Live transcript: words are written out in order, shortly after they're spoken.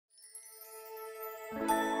You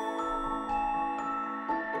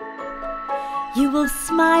will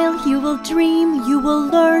smile, you will dream, you will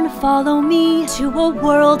learn, follow me to a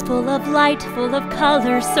world full of light, full of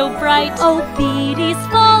colors so bright. Oh, Beadies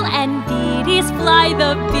fall and Beadies fly,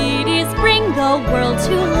 the Beadies bring the world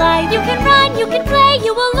to life. You can run, you can play,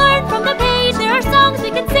 you will learn from the page. There are songs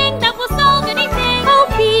we can sing that will solve anything. Oh,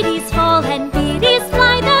 Beadies fall and Beadies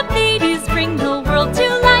fly, the Beadies bring the world to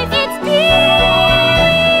life. It's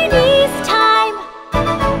Beadies time!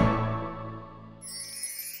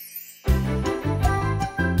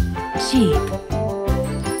 Cheep.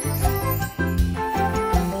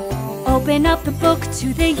 Open up the book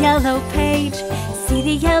to the yellow page. See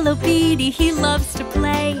the yellow Beady, he loves to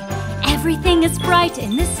play. Everything is bright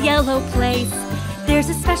in this yellow place. There's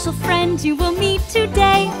a special friend you will meet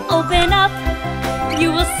today. Open up,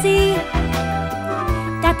 you will see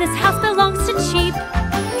that this house belongs to Cheep.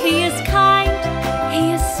 He is kind,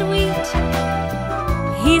 he is sweet.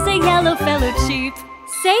 He's a yellow fellow Cheep.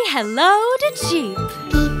 Say hello to Cheep.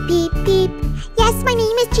 Peep, peep, peep. Yes, my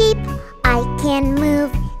name is Cheep. I can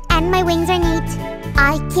move and my wings are neat.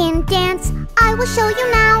 I can dance, I will show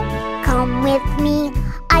you now. Come with me,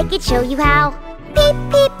 I could show you how. Peep,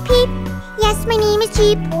 peep, peep. Yes, my name is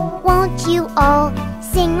Cheep. Won't you all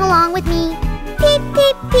sing along with me? Peep,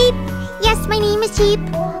 peep, peep. Yes, my name is Cheep.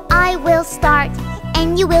 I will start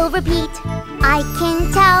and you will repeat. I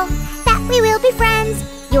can tell that we will be friends.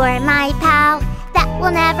 You're my pal, that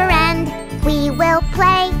will never end. We will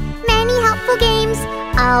play many helpful games.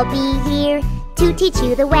 I'll be here to teach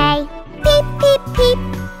you the way. Peep, peep, peep.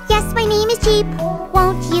 Yes, my name is Cheep.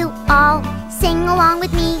 Won't you all sing along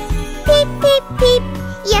with me? Peep, peep, peep.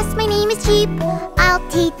 Yes, my name is Cheep. I'll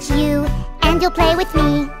teach you and you'll play with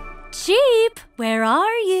me. Cheep, where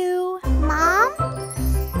are you? Mom?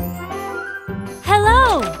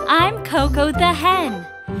 Hello, I'm Coco the Hen.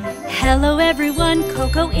 Hello everyone,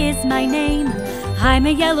 Coco is my name. I'm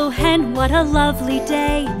a yellow hen, what a lovely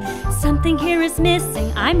day. Something here is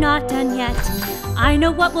missing, I'm not done yet. I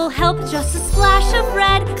know what will help, just a splash of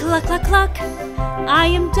red. Cluck, cluck, cluck, I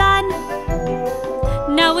am done.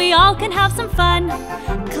 Now we all can have some fun.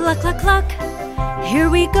 Cluck, cluck, cluck, here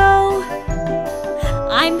we go.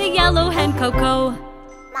 I'm the yellow hen, Coco.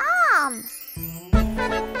 Mom!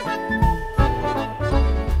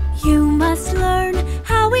 You must learn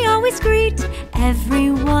how we always greet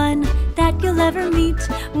everyone that you'll ever meet.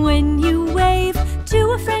 When you wave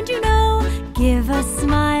to a friend you know, give a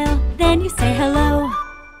smile, then you say hello.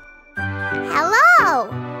 Hello!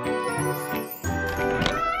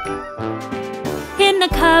 In the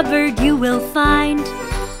cupboard you will find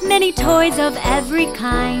many toys of every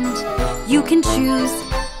kind. You can choose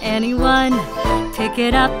anyone, pick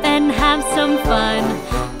it up and have some fun.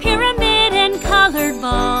 Pyramid and colored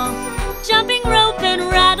ball, jumping rope and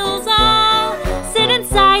rattles all. Sit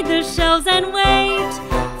inside the shelves and wait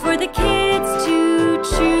for the kids to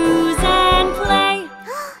choose and play.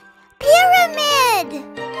 Pyramid!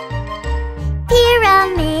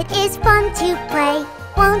 Pyramid is fun to play.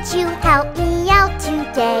 Won't you help me out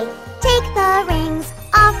today? Take the rings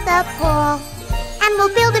off the pole and we'll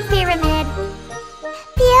build a pyramid.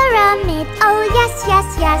 Pyramid, oh yes,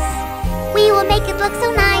 yes, yes. We will make it look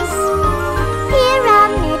so nice.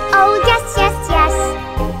 Pyramid, oh yes, yes, yes.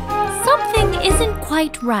 Something isn't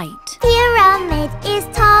quite right. Pyramid is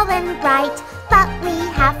tall and bright, but we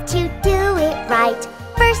have to do it right.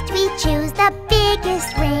 First we choose the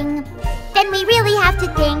biggest ring, then we really have to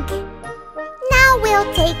think. Now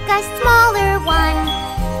we'll take a smaller one,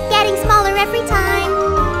 getting smaller every time.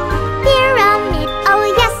 Pyramid, oh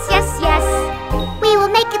yes, yes, yes. We will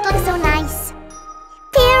make it look so nice.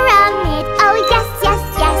 Pyramid, oh yes, yes,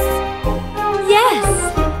 yes. Yes!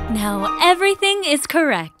 Now everything is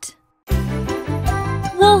correct.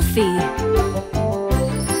 Wolfy.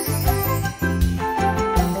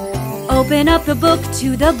 Open up the book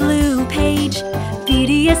to the blue page.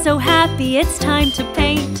 Beady is so happy, it's time to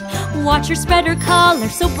paint. Watch her spread her color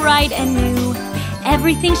so bright and new.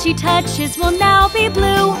 Everything she touches will now be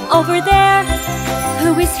blue. Over there,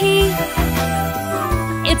 who is he?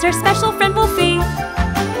 It's our special friend Wolfy.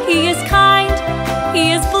 He is kind,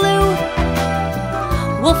 he is blue.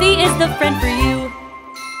 Wolfy is the friend for you.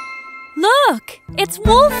 Look, it's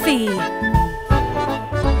Wolfy.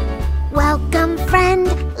 Welcome, friend.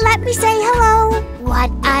 Let me say hello.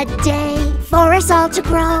 What a day for us all to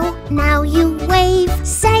grow. Now you wave,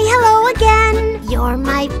 say hello again. You're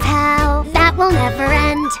my pal, that will never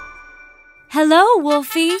end. Hello,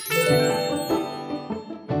 Wolfy.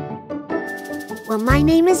 Well, my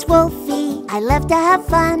name is Wolfy. I love to have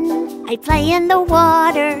fun. I play in the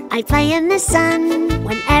water, I play in the sun.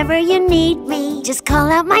 Whenever you need me, just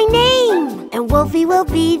call out my name, and Wolfy will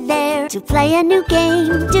be there to play a new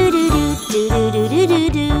game. Do-do-do,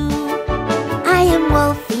 do-do-do-do-do-do. I am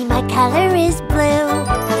Wolfy, my color is blue.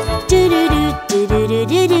 Do-do-do,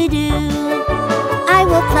 do-do-do-do-do-do. I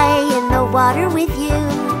will play in the water with you.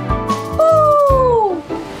 Woo!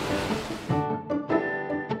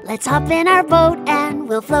 Let's hop in our boat and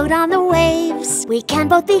we'll float on the waves. We can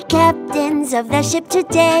both be captains of the ship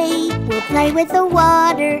today. We'll play with the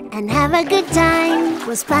water and have a good time.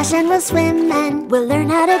 We'll splash and we'll swim and we'll learn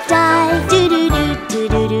how to dive. Do-do-do,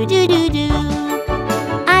 do-do-do-do-do-do.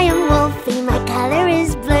 I am Wolfy, my color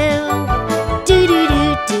is blue.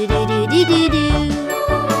 Do-do-do, do-do-do-do-do-do.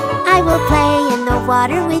 I will play in the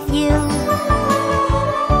water with you.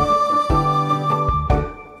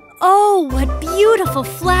 Oh, what beautiful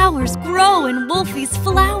flowers grow in Wolfy's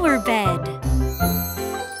flower bed.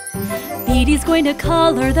 Beadie's going to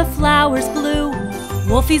color the flowers blue.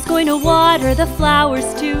 Wolfy's going to water the flowers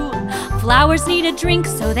too. Flowers need a drink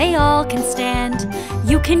so they all can stand.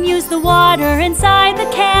 You can use the water inside the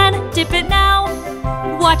can. Dip it now,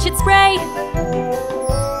 watch it spray.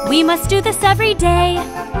 We must do this every day.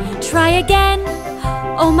 Try again,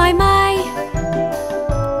 oh my my.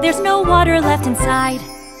 There's no water left inside.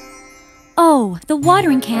 Oh, the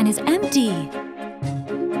watering can is empty.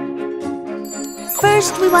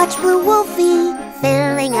 First we watch Blue Wolfy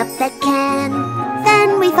filling up the can.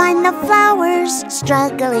 Then we find the flowers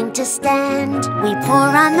struggling to stand. We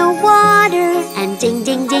pour on the water and ding,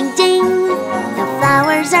 ding, ding, ding. The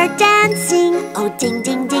flowers are dancing, oh ding,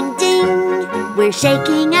 ding, ding, ding. We're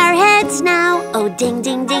shaking our heads now, oh ding,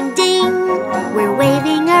 ding, ding, ding. We're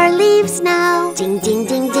waving our leaves now, ding, ding,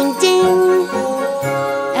 ding, ding, ding.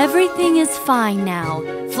 Everything is fine now.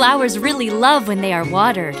 Flowers really love when they are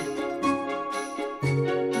watered.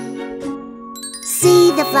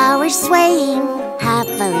 See the flowers swaying,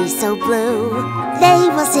 happily so blue. They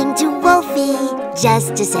will sing to Wolfy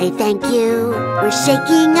just to say thank you. We're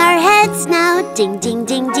shaking our heads now, ding, ding,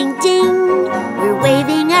 ding, ding, ding. We're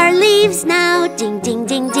waving our leaves now, ding, ding,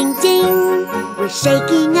 ding, ding, ding. We're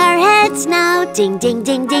shaking our heads now, ding, ding,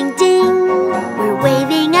 ding, ding, ding. We're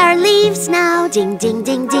waving our leaves now, ding, ding,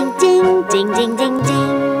 ding, ding, ding, ding, ding, ding,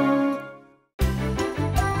 ding.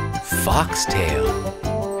 Foxtail.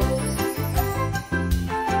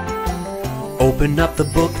 Open up the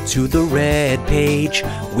book to the red page.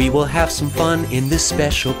 We will have some fun in this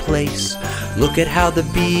special place. Look at how the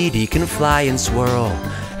Beadie can fly and swirl.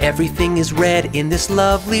 Everything is red in this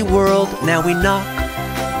lovely world. Now we knock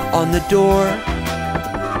on the door.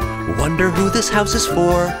 Wonder who this house is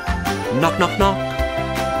for. Knock, knock, knock.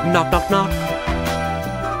 Knock, knock, knock.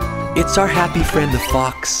 It's our happy friend the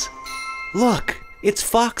fox. Look, it's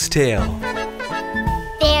Foxtail.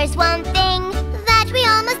 There's one thing that we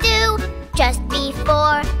all must do just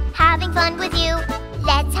before having fun with you.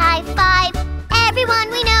 Let's high five everyone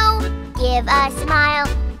we know. Give a smile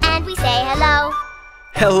and we say hello.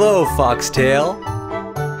 Hello, Foxtail.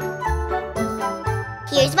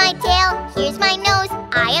 Here's my tail, here's my nose.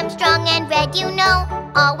 I am strong and red, you know.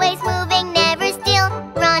 Always moving, never still.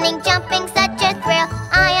 Running, jumping, such a thrill.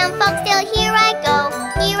 I am Foxtail, here I go.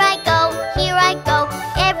 Here I go, here I go.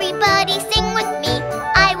 Everybody sing with me.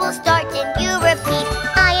 I will start and you repeat.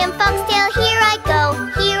 I am Foxtail, here I go.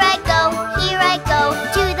 Here I go, here I go.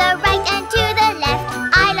 To the right and to the left.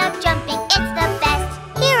 I love jumping, it's the best.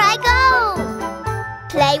 Here I go.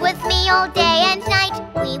 Play with me all day and night.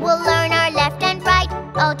 We will learn our left and right.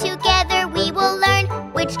 All together we will learn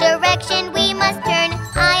which direction we must turn.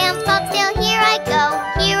 I am Foxtail, here I go.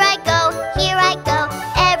 Here I go, here I go.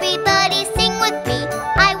 Everybody sing with me.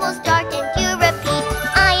 I will start and you repeat.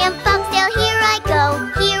 I am Foxtail, here I go.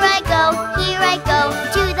 Here I go, here I go.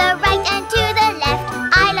 To the right and to the left.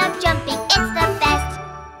 I love jumping, it's the best.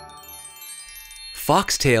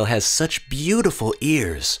 Foxtail has such beautiful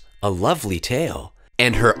ears, a lovely tail,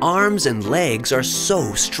 and her arms and legs are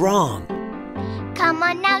so strong. Come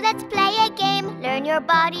on now, let's play a game. Learn your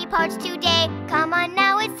body parts today. Come on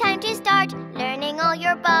now, it's time to start learning all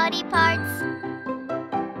your body parts.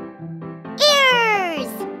 Ears!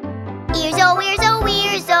 Ears, oh, ears, oh,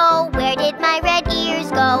 ears, oh. Where did my red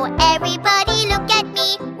ears go? Everybody look at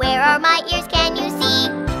me. Where are my ears, can you see?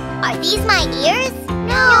 Are these my ears?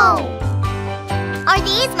 No. Are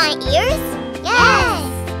these my ears? Yes.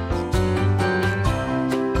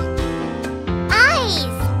 Eyes!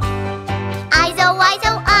 Eyes, oh, eyes,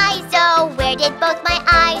 oh, eyes, oh. Where did both my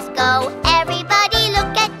eyes go? Everybody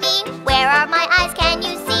look at me. Where are my eyes, can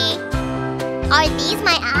you see? Are these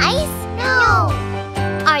my eyes? No.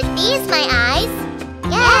 Are these my eyes?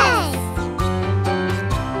 Yes.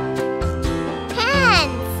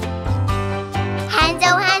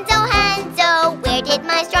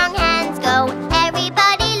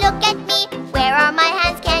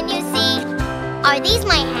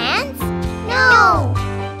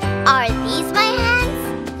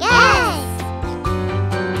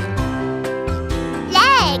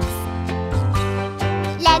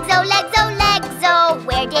 Legs, oh, legs, oh, legs, oh,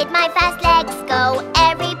 where did my fast legs go?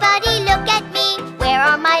 Everybody look at me. Where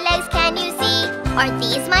are my legs, can you see? Are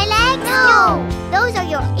these my legs? No, those are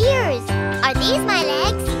your ears. Are these my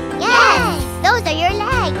legs? Yes, those are your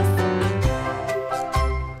legs.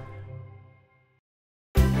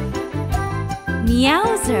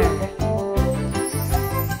 Meowser.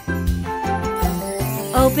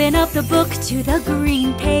 Open up the book to the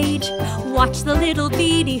green page. Watch the little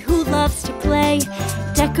beady who loves to play.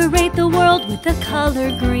 Decorate the world with the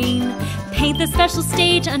color green. Paint the special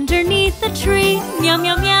stage underneath the tree. Meow,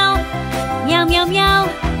 meow, meow. Meow, meow, meow.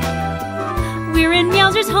 We're in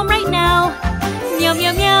Meowser's home right now. Meow,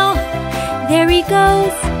 meow, meow. There he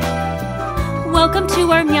goes. Welcome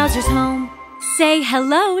to our Meowser's home. Say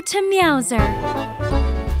hello to Meowser.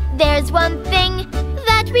 There's one thing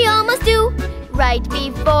that we all must do right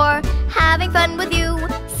before having fun with you.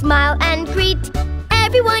 Smile and greet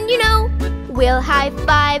everyone you know. We'll high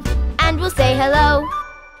five and we'll say hello.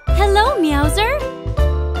 Hello, Meowser.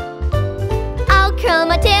 I'll curl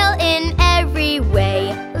my tail in every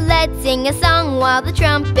way. Let's sing a song while the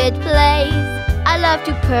trumpet plays. I love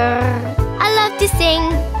to purr, I love to sing,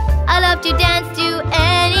 I love to dance to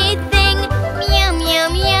anything. Meow, meow,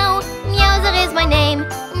 meow, Meowser is my name.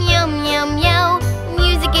 Meow, meow, meow,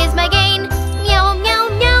 music is my gain. Meow, meow,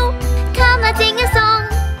 meow, come let's sing a song.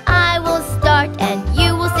 I will start and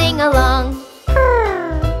you will sing along.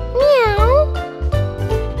 Meow.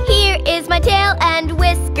 Here is my tail and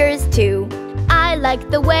whiskers too. I like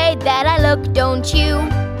the way that I look, don't you?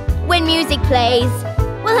 When music plays,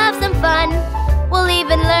 we'll have some fun. We'll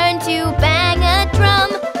even learn to bang a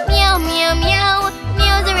drum. Meow, meow, meow,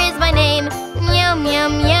 Meowser is my name. Meow, meow,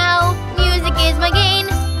 meow, music is my gain.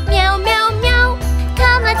 Meow, meow, meow,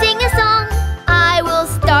 come let's sing a song. I will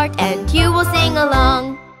start and you will sing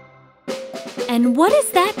along. And what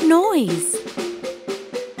is that noise?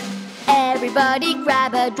 Everybody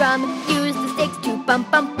grab a drum, use the sticks to bump,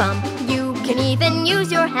 bump, bump. You can even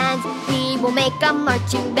use your hands, we will make a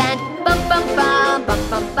marching band. Bump, bump, bump, bump,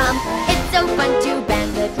 bump, bump. It's so fun to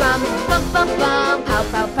bang the drum. Bump, bump, bump, pow,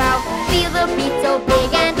 pow, pow. Feel the beat so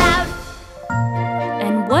big and loud.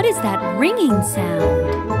 And what is that ringing sound?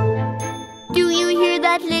 Do you hear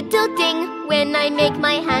that little ding when I make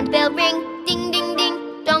my handbell ring? Ding, ding,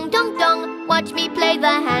 ding, dong, dong, dong. Watch me play the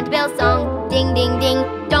handbell song. Ding, ding, ding,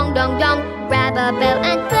 dong, dong, dong. Grab a bell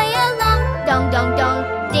and play along. Dong, dong, dong,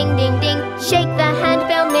 ding, ding, ding. Shake the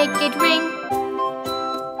handbell, make it ring.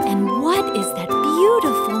 And what is that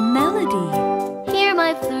beautiful melody? Hear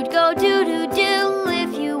my flute go doo-doo-doo.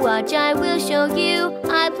 If you watch, I will show you.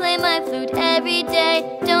 I play my flute every day.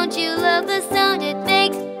 Don't you love the sound it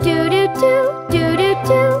makes? Doo-doo-doo,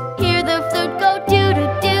 doo-doo-doo. Hear the flute go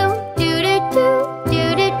doo-doo-doo. Doo-doo-doo,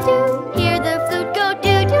 doo-doo-doo. Hear the flute go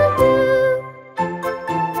doo-doo-doo.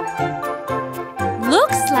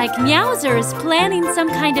 Looks like Meowser is planning some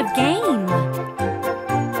kind of game.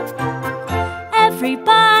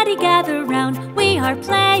 Everybody gather round. We are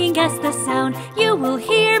playing Guess the Sound. You will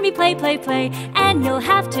hear me play, play, play, and you'll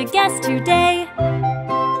have to guess today.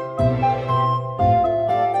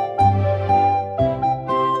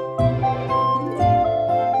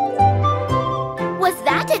 Was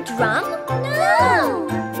that a drum? No.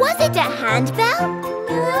 Was it a handbell?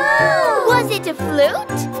 No. Was it a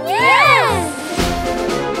flute? Yes.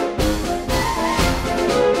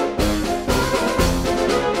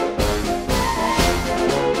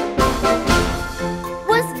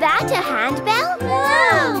 Was that a handbell?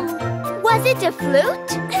 No. Was it a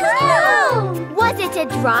flute? No. Was it a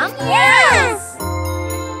drum? Yes.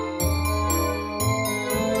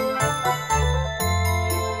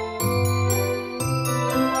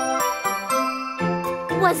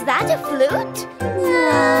 Was that a flute?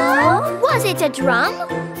 No. Was it a drum?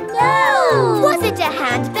 No. Was it a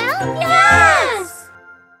handbell? Yes.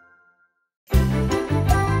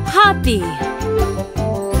 Hoppy.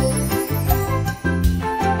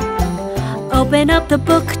 Open up the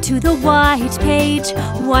book to the white page.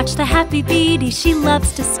 Watch the happy beady, she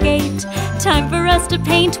loves to skate. Time for us to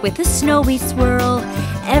paint with a snowy swirl.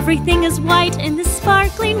 Everything is white in this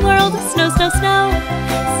sparkling world. Snow, snow, snow.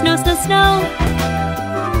 Snow, snow, snow.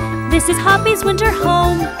 This is Hoppy's winter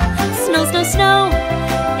home. Snow, snow, snow.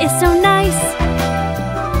 It's so nice.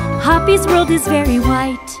 Hoppy's world is very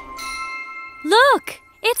white. Look,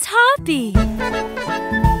 it's Hoppy.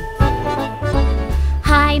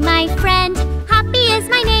 Hi, my friend. Hoppy is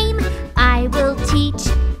my name. I will teach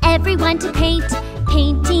everyone to paint.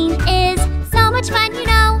 Painting is so much fun, you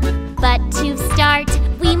know. But to start,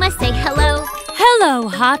 we must say hello. Hello,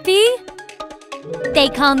 Hoppy. They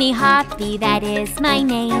call me Hoppy, that is my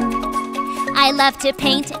name. I love to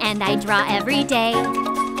paint and I draw every day.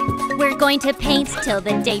 We're going to paint till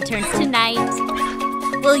the day turns to night.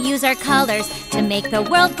 We'll use our colors to make the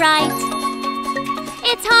world bright.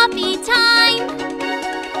 It's Hoppy time!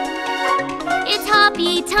 It's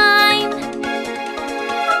Hoppy time!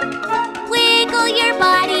 Wiggle your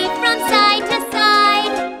body from side to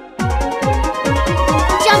side.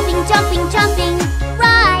 Jumping, jumping, jumping,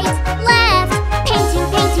 right, left. Painting,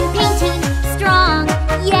 painting, painting, strong,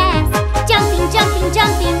 yes. Jumping, jumping,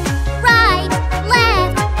 jumping, right,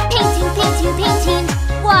 left. Painting, painting, painting,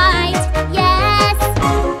 white, yes.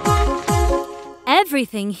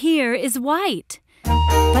 Everything here is white.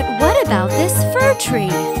 But what about this fir tree?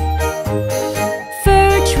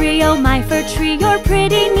 Fir tree, oh my fir tree, your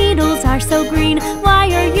pretty needles are so green. Why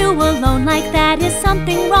are you alone like that? Is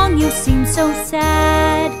something wrong? You seem so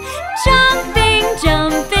sad. Jumping,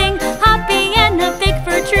 jumping, Hoppy and a big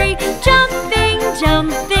fir tree. Jumping,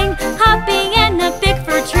 jumping, Hoppy and a big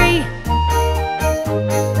fir tree.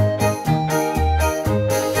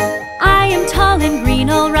 I am tall and green,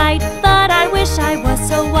 all right, but I wish I was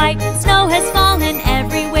so white. Snow has fallen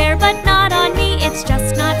everywhere, but not on me, it's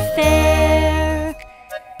just not fair.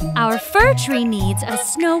 Our fir tree needs a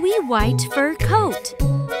snowy white fur coat.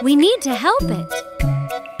 We need to help it.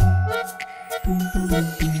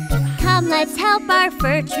 Come, let's help our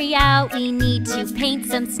fir tree out. We need to paint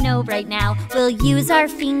some snow right now. We'll use our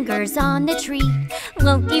fingers on the tree.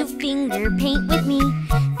 Won't you finger paint with me?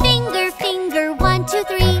 Finger, finger, 1, 2,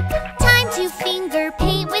 3. Time to finger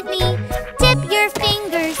paint with me. Dip your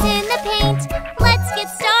fingers in the paint. Let's get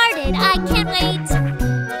started, I can't wait.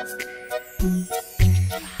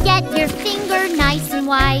 Get your finger nice and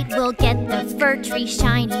white. We'll get the fir tree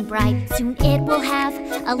shining bright. Soon it will have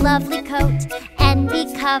a lovely coat and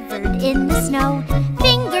be covered in the snow.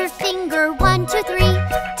 Finger, finger, 1, 2, 3.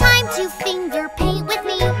 Time to finger paint with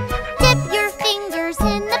me. Dip your fingers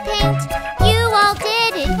in the paint. You all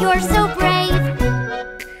did it, you're so brave.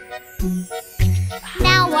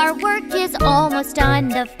 Now our work is almost done.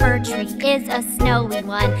 The fir tree is a snowy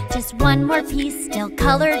one. Just one more piece, still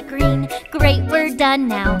colored green. Great, we're done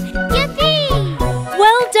now. Yippee!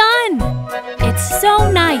 Well done! It's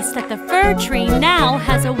so nice that the fir tree now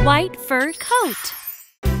has a white fur coat.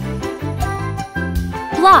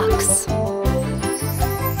 Blocks.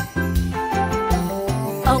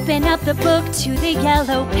 Open up the book to the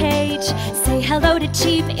yellow page. Say hello to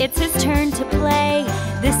Cheep, it's his turn to play.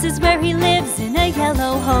 This is where he lives in a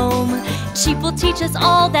yellow home. Cheep will teach us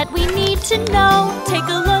all that we need to know. Take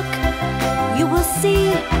a look, you will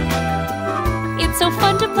see. It's so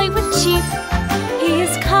fun to play with Cheep. He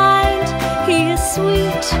is kind, he is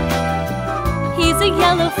sweet. He's a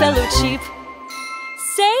yellow fellow Cheep.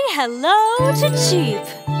 Say hello to Cheep.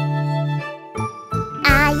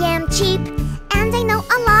 I am Cheep, and I know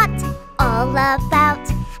a lot all about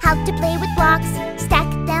how to play with blocks. Stack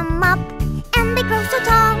them up, and they grow so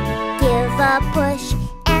tall. Give a push,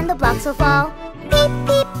 and the blocks will fall. Peep,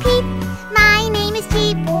 peep, peep, my name is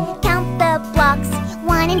Cheep. Count the blocks,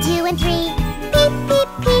 1 and 2 and 3. Peep, peep,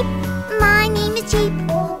 peep, my name is Cheep.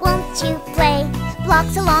 Won't you play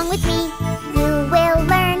blocks along with me? You will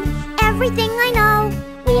learn everything I know.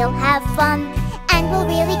 We'll have fun, and we'll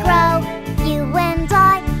really grow. You and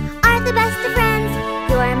I are the best of friends.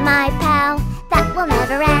 You're my pal, that will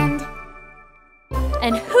never end.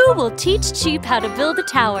 And who will teach Cheep how to build a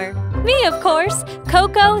tower? Me, of course,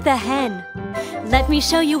 Coco the Hen. Let me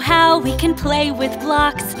show you how we can play with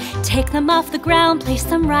blocks. Take them off the ground, place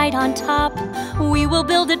them right on top. We will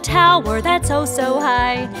build a tower that's oh so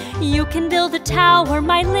high. You can build a tower,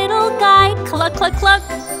 my little guy. Cluck, cluck, cluck.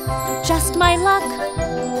 Just my luck.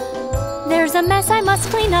 There's a mess I must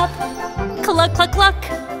clean up. Cluck, cluck, cluck.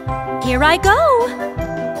 Here I go.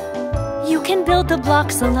 You can build the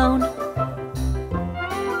blocks alone.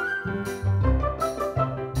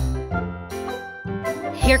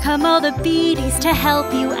 Here come all the Beadies to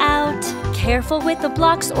help you out. Careful with the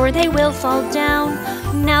blocks or they will fall down.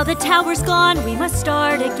 Now the tower's gone, we must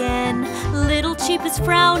start again. Little Cheep is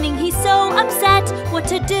frowning, he's so upset. What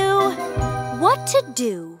to do? What to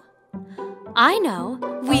do? I know,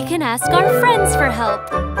 we can ask our friends for help.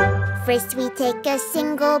 First we take a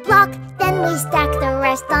single block, then we stack the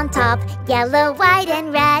rest on top. Yellow, white,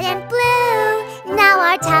 and red, and blue. Now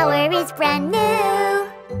our tower is brand new.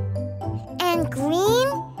 And green?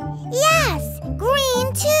 Yes,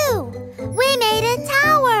 green too. We made a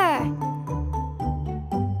tower.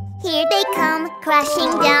 Here they come,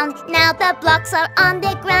 crashing down. Now the blocks are on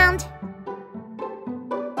the ground.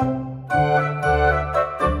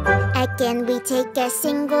 Again we take a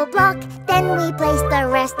single block, then we place the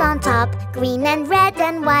rest on top. Green and red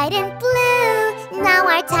and white and blue. Now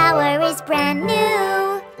our tower is brand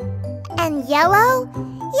new. And yellow?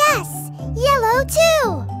 Yes, yellow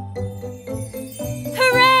too.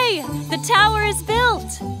 Hooray! The tower is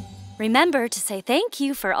built! Remember to say thank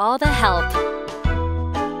you for all the help.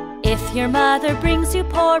 If your mother brings you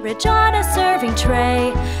porridge on a serving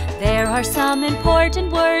tray, there are some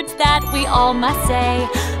important words that we all must say.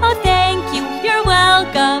 Oh, thank you, you're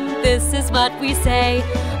welcome, this is what we say.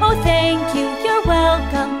 Oh, thank you, you're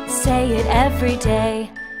welcome, say it every day.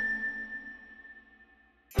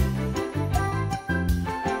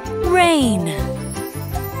 Rain.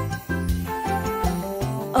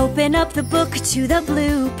 Open up the book to the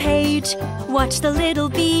blue page. Watch the little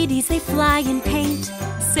beadies, they fly and paint.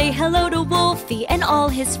 Say hello to Wolfy and all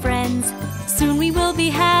his friends. Soon we will be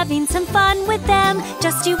having some fun with them.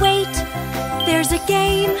 Just you wait, there's a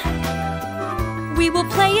game. We will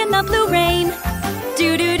play in the blue rain.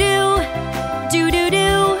 Do-do-do,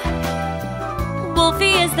 do-do-do.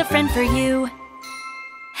 Wolfy is the friend for you.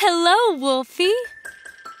 Hello, Wolfy.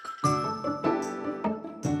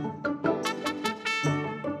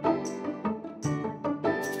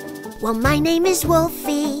 Well, my name is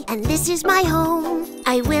Wolfy, and this is my home.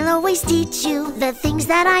 I will always teach you the things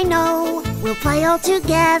that I know. We'll play all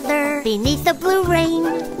together beneath the blue rain.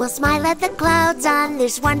 We'll smile at the clouds on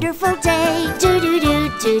this wonderful day. Do-do-do,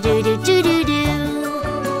 do-do-do, do-do-do.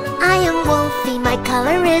 I am Wolfy, my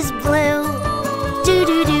color is blue.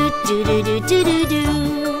 Do-do-do, do-do-do,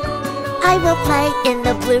 do-do-do. I will play in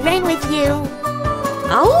the blue rain with you.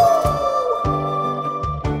 Oh!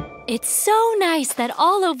 It's so nice that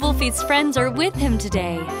all of Wolfy's friends are with him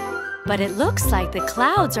today. But it looks like the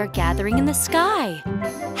clouds are gathering in the sky.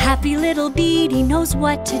 Happy little Beadie knows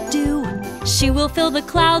what to do. She will fill the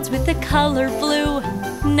clouds with the color blue.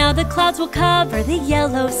 Now the clouds will cover the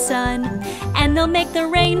yellow sun, and they'll make the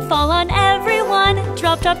rain fall on everyone.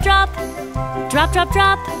 Drop, drop, drop. Drop, drop,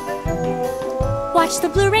 drop. Watch the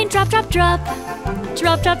blue rain drop, drop, drop.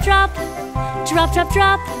 Drop, drop, drop. Drop, drop,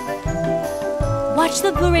 drop. Watch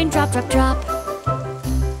the blue rain drop, drop, drop.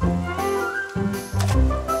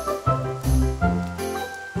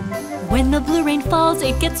 When the blue rain falls,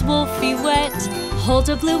 it gets Wolfy wet. Hold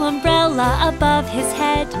a blue umbrella above his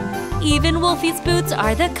head. Even Wolfy's boots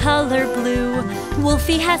are the color blue.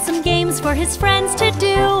 Wolfy has some games for his friends to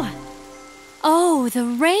do. Oh, the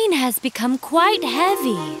rain has become quite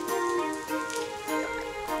heavy.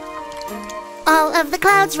 All of the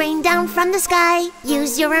clouds rain down from the sky.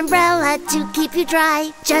 Use your umbrella to keep you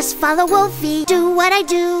dry. Just follow Wolfy, do what I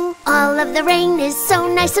do. All of the rain is so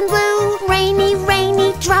nice and blue. Rainy,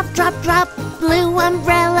 rainy, drop, drop, drop. Blue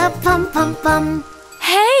umbrella, pum, pum, pum.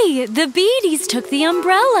 Hey, the Beadies took the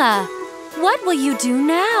umbrella. What will you do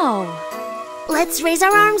now? Let's raise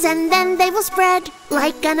our arms and then they will spread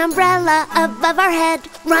like an umbrella above our head.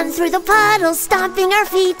 Run through the puddles, stomping our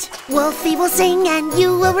feet. Wolfy will sing and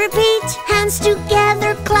you will repeat. Hands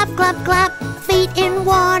together, clap, clap, clap. Feet in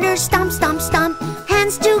water, stomp, stomp, stomp.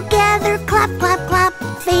 Hands together, clap, clap, clap.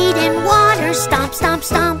 Feet in water, stomp, stomp,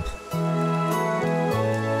 stomp.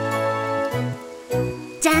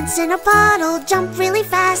 Dance in a puddle, jump really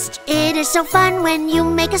fast. It is so fun when you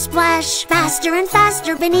make a splash. Faster and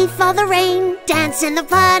faster beneath all the rain. Dance in the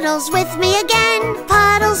puddles with me again.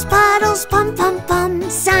 Puddles, puddles, pum, pum, pum.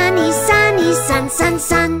 Sunny, sunny, sun, sun,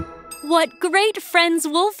 sun. What great friends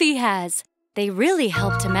Wolfy has. They really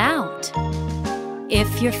helped him out.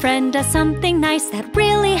 If your friend does something nice that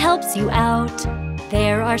really helps you out,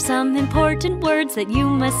 there are some important words that you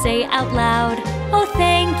must say out loud. Oh,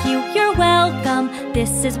 thank you, you're welcome,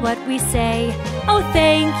 this is what we say. Oh,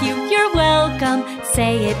 thank you, you're welcome,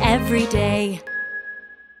 say it every day.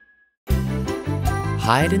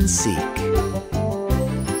 Hide and seek.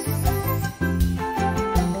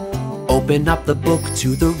 Open up the book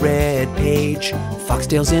to the red page.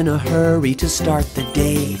 Foxtail's in a hurry to start the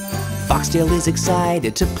day. Foxtail is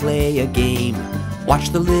excited to play a game. Watch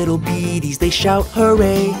the little Beadies, they shout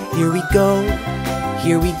hooray. Here we go,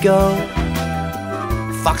 here we go.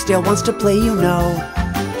 Foxtail wants to play, you know.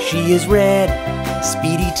 She is red,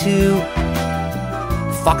 speedy too.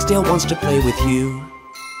 Foxtail wants to play with you.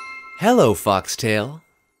 Hello, Foxtail.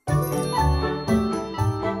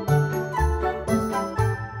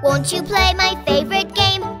 Won't you play my favorite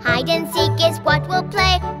game? Hide and seek is what we'll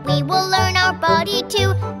play. We will learn our body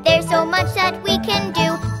too. There's so much that we can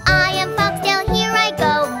do. I am Foxtail, here I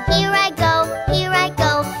go, here I go, here I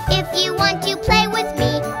go. If you want to play with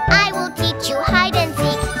me, I will teach you hide and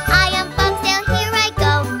seek. I am Foxtail, here I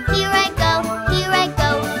go, here I go, here I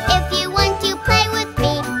go. If you want to play with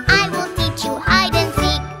me, I will teach you hide and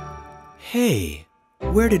seek. Hey,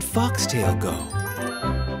 where did Foxtail go?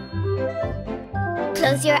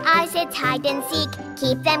 Close your eyes, it's hide and seek.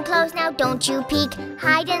 Keep them closed now, don't you peek.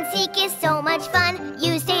 Hide and seek is so much fun.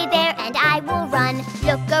 You stay there and I will run.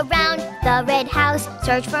 Look around the red house.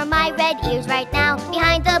 Search for my red ears right now.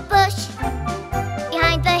 Behind the bush,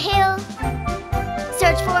 behind the hill.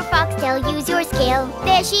 Search for Foxtail, use your skill.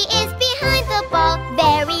 There she is behind the ball.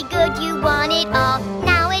 Very good, you want it all.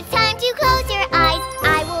 Now it's time to close your eyes.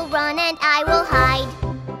 I will run and I will hide.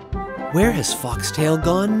 Where has Foxtail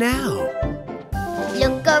gone now?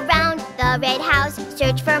 Look around the red house.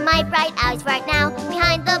 Search for my bright eyes right now.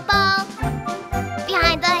 Behind the ball,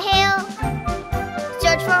 behind the hill.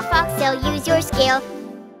 Search for Foxtail, use your skill.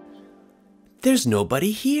 There's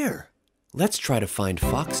nobody here. Let's try to find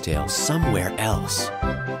Foxtail somewhere else.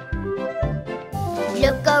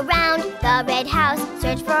 Look around the red house.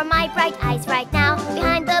 Search for my bright eyes right now.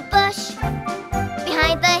 Behind the bush,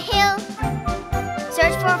 behind the hill.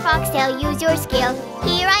 Search for Foxtail, use your skill.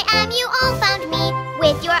 Here I am, you all found me.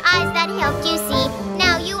 With your eyes that helped you see.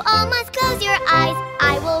 Now you all must close your eyes.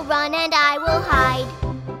 I will run and I will hide.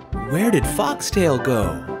 Where did Foxtail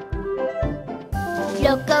go?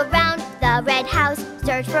 Look around the red house.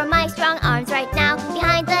 Search for my strong arms right now.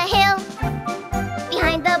 Behind the hill,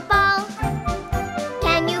 behind the ball.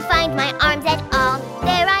 Can you find my arms at all?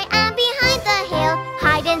 There I am behind the hill.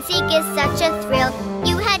 Hide and seek is such a thrill.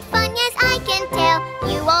 You had fun, yes, I can tell.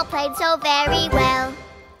 You all played so very well.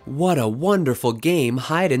 What a wonderful game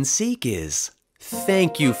hide and seek is.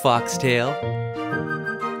 Thank you, Foxtail.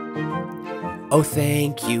 Oh,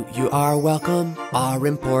 thank you, you are welcome, are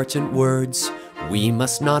important words. We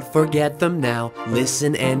must not forget them now.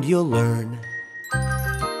 Listen and you'll learn.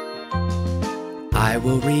 I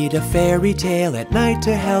will read a fairy tale at night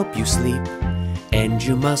to help you sleep. And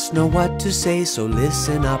you must know what to say, so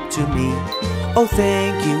listen up to me. Oh,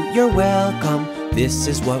 thank you, you're welcome, this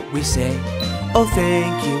is what we say. Oh,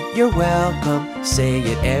 thank you, you're welcome, say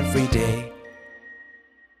it every day.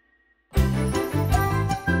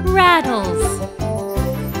 Rattles.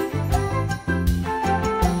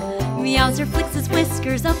 Meowser flicks his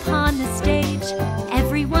whiskers upon the stage.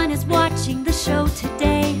 Everyone is watching the show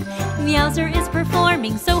today. Meowser is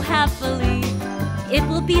performing so happily. It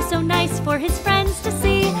will be so nice for his friends to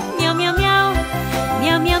see. Meow, meow, meow.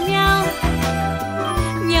 Meow, meow, meow.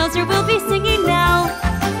 Meowser will be singing now.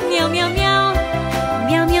 Meow, meow, meow.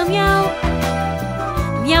 Meow, meow, meow.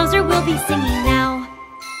 Meowser will be singing now.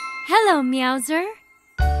 Hello, Meowser.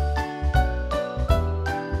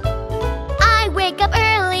 I wake up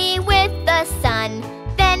early with the sun.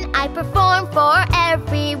 Then I perform for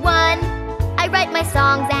everyone. I write my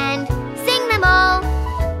songs and sing them all.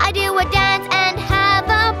 I do a dance and have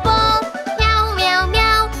a ball. Meow, meow,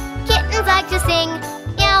 meow. Kittens like to sing.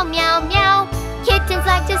 Meow, meow, meow. Kittens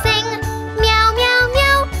like to sing. Meow, meow,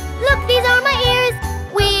 meow. Look, these are my ears.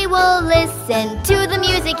 We will listen to the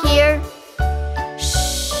music here.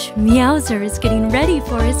 Shh, Meowser is getting ready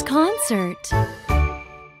for his concert.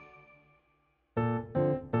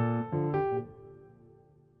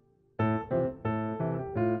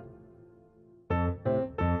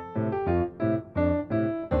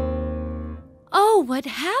 Oh, what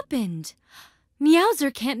happened?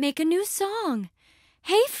 Meowser can't make a new song.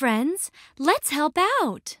 Hey, friends, let's help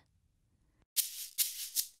out.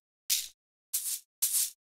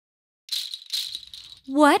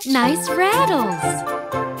 What nice rattles!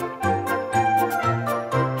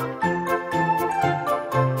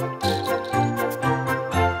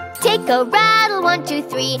 Take a rattle, 1, 2,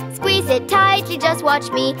 3. Squeeze it tightly, just watch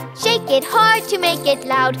me. Shake it hard to make it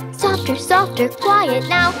loud. Softer, softer, quiet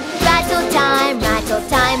now. Rattle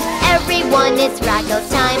time, everyone it's rattle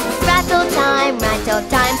time. Rattle time,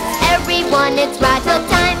 everyone it's rattle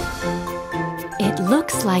time. It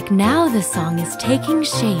looks like now the song is taking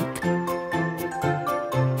shape.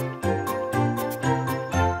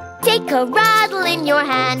 Take a rattle in your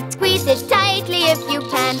hand. Squeeze it tightly if you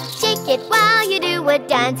can. Shake it while you do a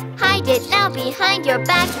dance. Hide it now behind your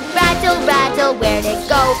back. Rattle, rattle, where'd it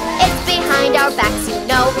go? It's behind our backs, you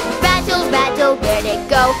know. Rattle, rattle, where'd it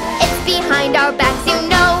go? It's behind our backs, you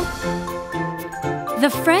know. The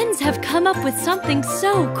friends have come up with something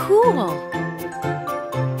so cool.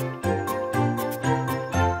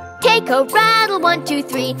 Take a rattle, 1, 2,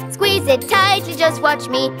 3. Squeeze it tightly, just watch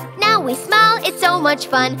me. Now we smile, it's so much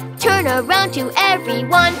fun. Turn around to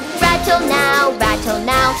everyone. Rattle now,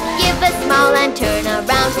 give a smile and turn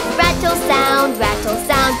around. Rattle sound,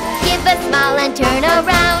 give a smile and turn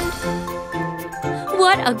around.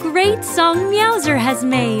 What a great song Meowser has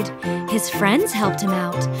made! His friends helped him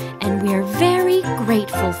out, and we're very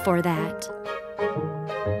grateful for that.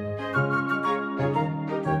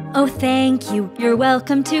 Oh, thank you. You're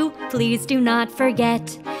welcome to. Please do not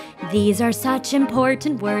forget. These are such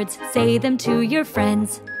important words, say them to your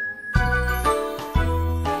friends.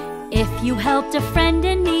 If you helped a friend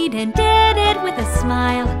in need and did it with a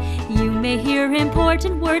smile, you may hear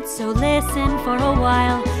important words, so listen for a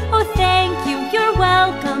while. Oh, thank you, you're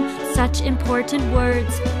welcome, such important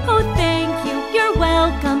words. Oh, thank you, you're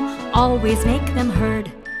welcome, always make them heard.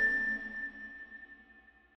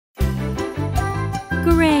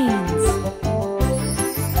 Grains.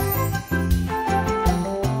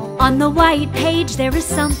 On the white page there is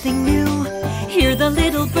something new. Hear the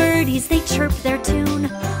little birdies, they chirp their tune.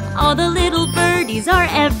 All the little birdies are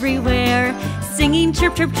everywhere, singing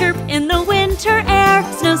chirp, chirp, chirp in the winter air.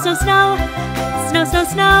 Snow, snow, snow, snow, snow,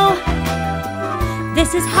 snow.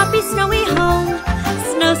 This is Hoppy's snowy home.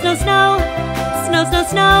 Snow, snow, snow, snow, snow,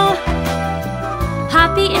 snow.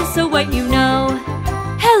 Hoppy is so what you know.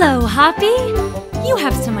 Hello, Hoppy. You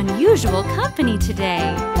have some unusual company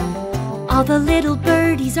today. All the little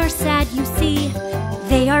birdies are sad, you see.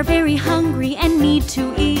 They are very hungry and need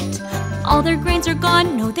to eat. All their grains are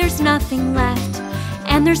gone, no, there's nothing left.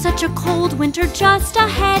 And there's such a cold winter just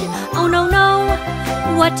ahead. Oh no, no,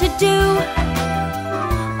 what to do?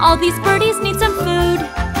 All these birdies need some food.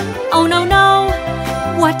 Oh no, no,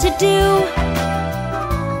 what to do?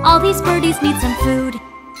 All these birdies need some food.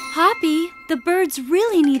 Hoppy, the birds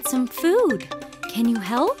really need some food. Can you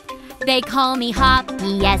help? They call me Hoppy,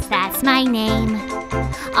 yes, that's my name.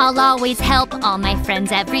 I'll always help all my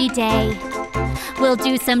friends every day. We'll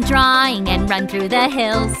do some drawing and run through the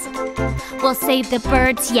hills. We'll save the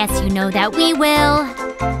birds, yes, you know that we will.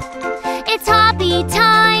 It's Hoppy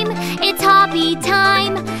time, it's Hoppy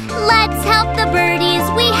time. Let's help the birdies,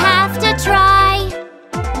 we have to try.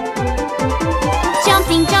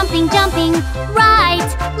 Jumping, jumping, jumping, right,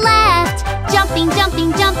 left. Jumping,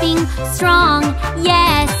 jumping, jumping, strong,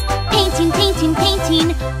 yes. Painting, painting,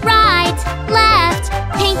 painting, right, left.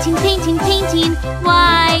 Painting, painting, painting,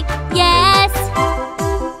 why, yes.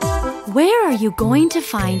 Where are you going to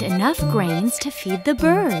find enough grains to feed the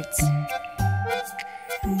birds?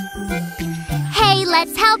 Hey,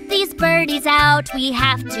 let's help these birdies out. We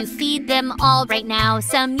have to feed them all right now.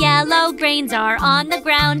 Some yellow grains are on the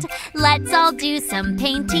ground. Let's all do some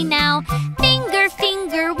painting now. Finger,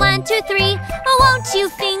 finger, 1, 2, 3. Won't you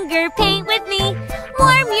finger paint with me?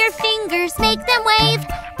 Warm your fingers, make them wave.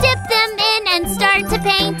 Dip them in and start to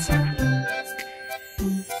paint.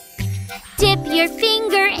 Dip your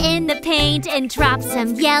finger in the paint and drop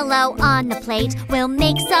some yellow on the plate. We'll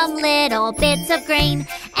make some little bits of grain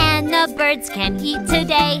and the birds can eat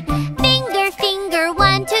today. Finger, finger,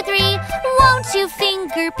 1, 2, 3. Won't you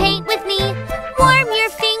finger paint with me? Warm your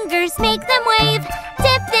fingers, make them wave.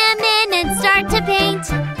 Dip them in and start to paint.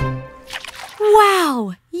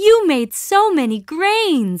 Wow! You made so many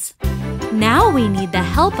grains! Now we need the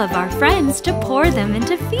help of our friends to pour them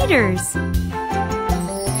into feeders.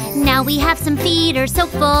 Now we have some feeders so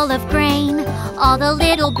full of grain. All the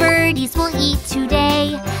little birdies will eat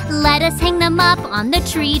today. Let us hang them up on the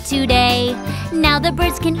tree today. Now the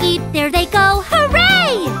birds can eat, there they go,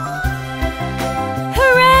 hooray!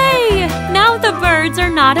 Hooray! Now the birds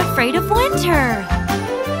are not afraid of winter.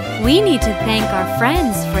 We need to thank our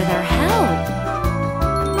friends for their help.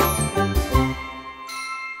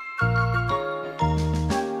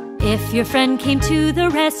 If your friend came to the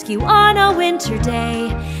rescue on a winter day,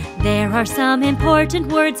 there are some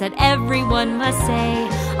important words that everyone must say.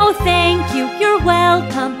 Oh, thank you, you're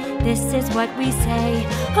welcome, this is what we say.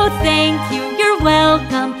 Oh, thank you, you're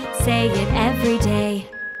welcome, say it every day.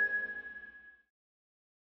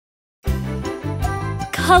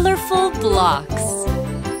 Colorful blocks.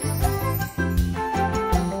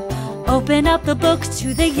 Open up the book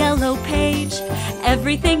to the yellow page.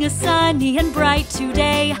 Everything is sunny and bright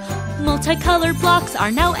today. Multicolored blocks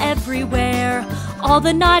are now everywhere. All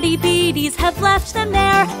the naughty Beadies have left them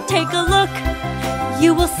there. Take a look,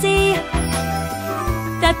 you will see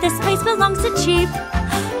that this place belongs to Cheep.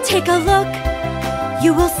 Take a look,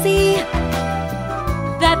 you will see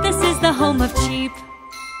that this is the home of Cheep.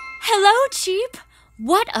 Hello, Cheep.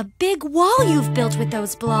 What a big wall you've built with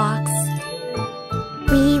those blocks.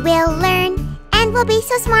 We will learn and we'll be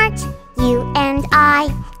so smart. You and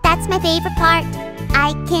I, that's my favorite part.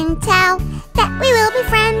 I can tell that we will be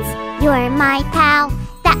friends. You're my pal,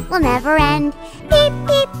 that will never end. Peep,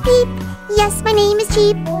 peep, peep, yes, my name is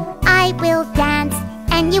Cheep. I will dance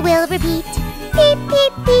and you will repeat. Peep,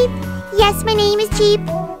 peep, peep, yes, my name is Cheep.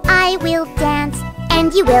 I will dance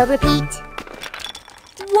and you will repeat.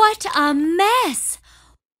 What a mess!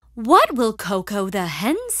 What will Coco the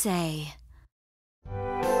Hen say?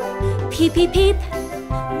 Peep, peep, peep,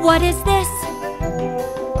 what is this?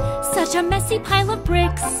 Such such a messy pile of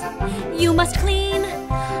bricks. You must clean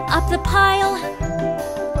up the pile,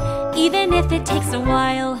 even if it takes a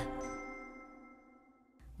while.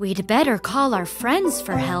 We'd better call our friends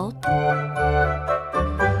for help.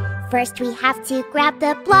 First we have to grab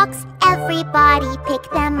the blocks. Everybody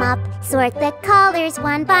pick them up. Sort the colors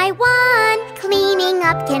one by one. Cleaning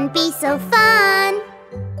up can be so fun.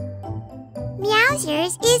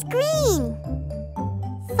 Meowser's is green.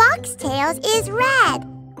 Foxtail's is red.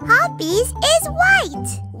 Hoppy's is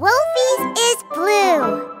white. Wolfy's is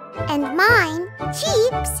blue. And mine,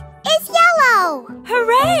 Cheep's, is yellow.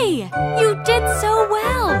 Hooray! You did so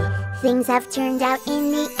well. Things have turned out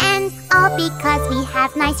in the end, all because we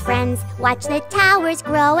have nice friends. Watch the towers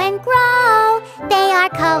grow and grow. They are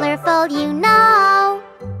colorful, you know.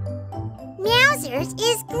 Meowser's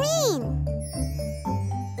is green.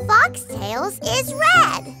 Foxtail's is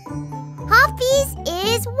red. Hoppy's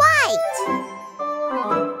is white.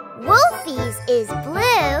 Wolfy's is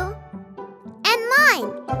blue. And mine,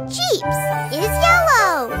 Cheep's, is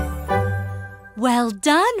yellow. Well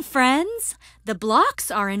done, friends. The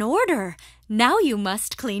blocks are in order. Now you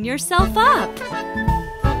must clean yourself up.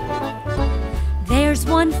 There's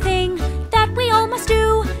one thing that we all must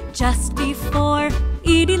do just before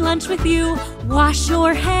eating lunch with you. Wash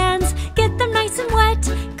your hands, get them nice and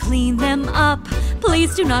wet. Clean them up,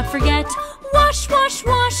 please do not forget. Wash, wash,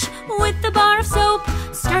 wash with the bar of soap.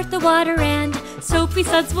 Start the water and soapy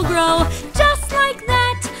suds will grow. Just like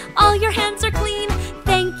that, all your hands are clean.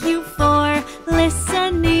 Thank you for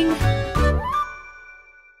listening.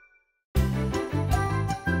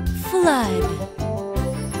 Flood.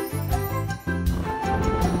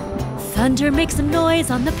 Thunder makes some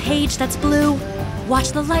noise on the page that's blue. Watch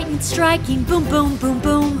the lightning striking, boom, boom, boom,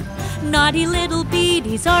 boom. Naughty little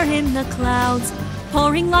beadies are in the clouds,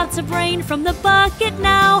 pouring lots of rain from the bucket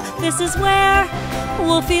now. This is where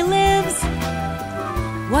Wolfy lives.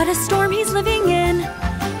 What a storm he's living in.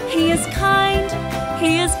 He is kind,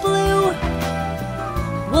 he is blue.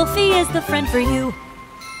 Wolfy is the friend for you.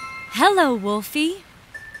 Hello, Wolfy.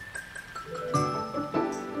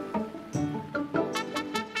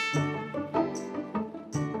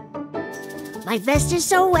 My vest is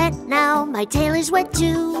so wet now, my tail is wet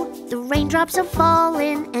too. The raindrops have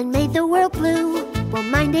fallen and made the world blue. Well,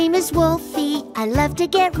 my name is Wolfy, I love to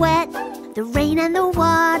get wet. The rain and the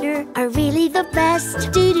water are really the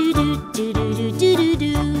best. Do-do-do, do-do-do,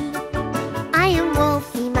 do-do-do. I am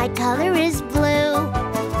Wolfy, my color is blue.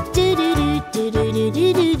 Do-do-do, do-do-do,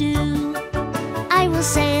 do-do-do. I will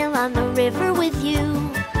sail on the river with you.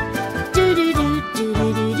 Do-do-do,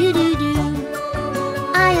 do-do-do, do-do-do.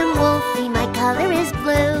 I am Wolfy, my color is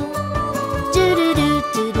blue. Do-do-do,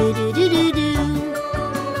 do-do-do, do-do-do.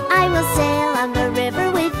 I will sail on the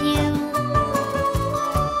river with you.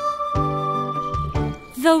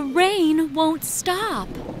 The rain won't stop.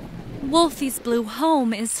 Wolfy's blue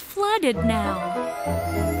home is flooded now.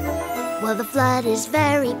 Well, the flood is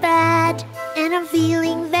very bad, and I'm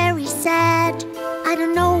feeling very sad. I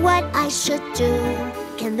don't know what I should do.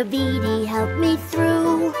 Can the Beadie help me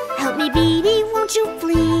through? Help me, Beadie, won't you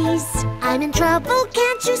please? I'm in trouble,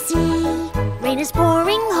 can't you see? Rain is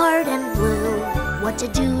pouring hard and blue. What to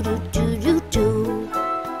do, do?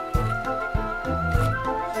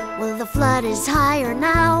 Well, the flood is higher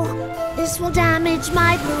now. This will damage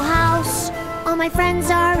my blue house. All my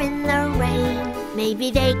friends are in the rain.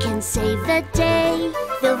 Maybe they can save the day.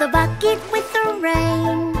 Fill the bucket with the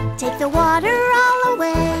rain. Take the water all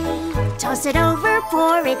away. Toss it over,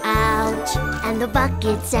 pour it out. And the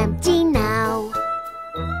bucket's empty now.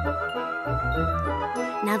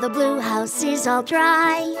 Now the blue house is all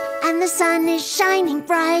dry, and the sun is shining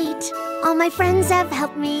bright. All my friends have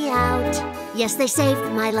helped me out. Yes, they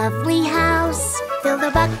saved my lovely house. Fill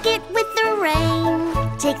the bucket with the rain.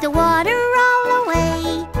 Take the water all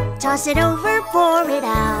away. Toss it over, pour it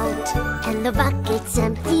out. And the bucket's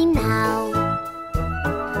empty now.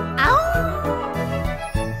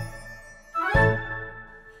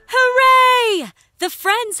 Hooray! The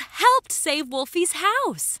friends helped save Wolfy's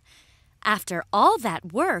house. After all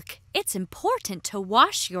that work, it's important to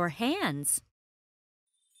wash your hands.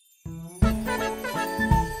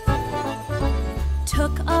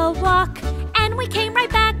 Took a walk and we came right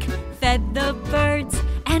back. Fed the birds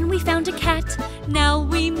and we found a cat. Now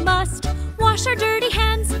we must wash our dirty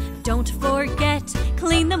hands. Don't forget,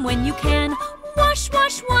 clean them when you can. Wash,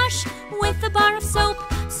 wash, wash with a bar of soap.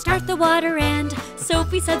 Start the water and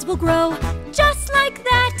soapy suds will grow. Just like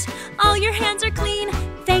that, all your hands are clean.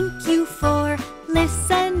 Thank you for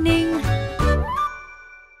listening.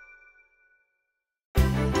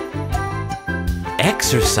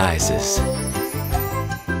 Exercises.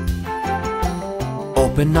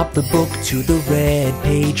 Open up the book to the red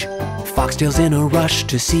page. Foxtail's in a rush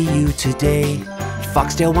to see you today.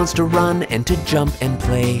 Foxtail wants to run and to jump and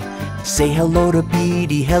play. Say hello to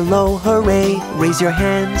Beady, hello, hooray. Raise your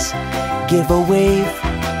hands, give a wave.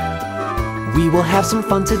 We will have some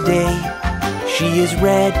fun today. She is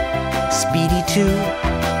red, Speedy too.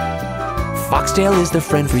 Foxtail is the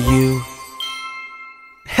friend for you.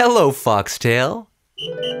 Hello, Foxtail.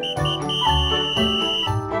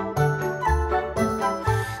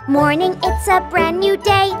 Morning, it's a brand new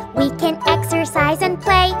day. We can exercise and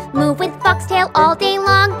play. Move with Foxtail all day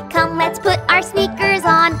long. Come, let's put our sneakers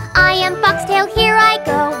on. I am Foxtail, here I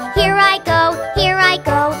go. Here I go, here I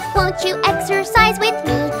go. Won't you exercise with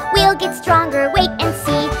me? We'll get stronger, wait and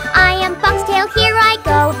see. I am Foxtail, here I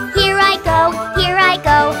go. Here I go, here I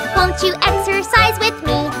go. Won't you exercise with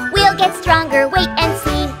me? We'll get stronger, wait and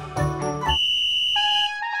see.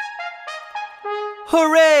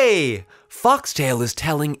 Hooray! Foxtail is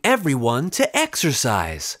telling everyone to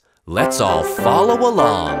exercise. Let's all follow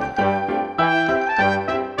along.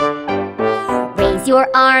 Raise your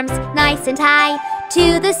arms nice and high.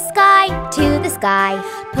 To the sky, to the sky.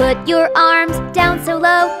 Put your arms down so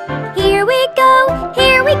low. Here we go,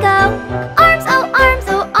 here we go. Arms, oh arms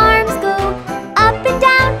go. Up and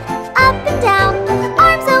down, up and down.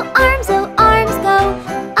 Arms, oh arms go.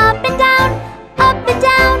 Up and down, up and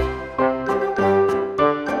down.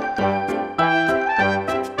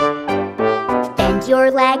 Bend your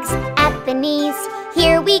legs at the knees.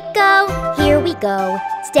 Here we go, here we go.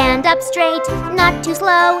 Stand up straight, not too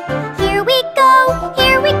slow. Here we go,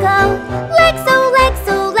 here we go. Legs, oh legs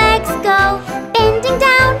go. Bending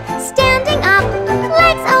down, standing up.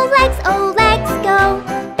 Legs, oh legs go.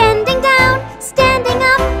 Bending down, standing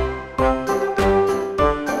up.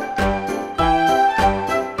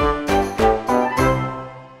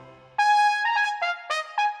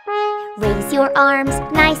 Raise your arms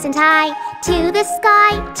nice and high. To the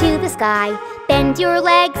sky, to the sky. Bend your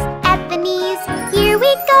legs at the knees. Here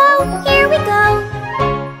we go, here we go.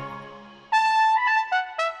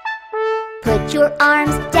 Put your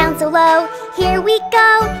arms down so low. Here we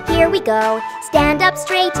go, here we go. Stand up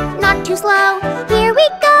straight, not too slow. Here we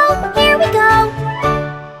go, here we go.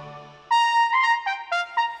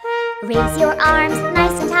 Raise your arms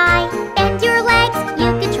nice and high. Bend your legs,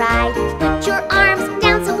 you can try. Put your arms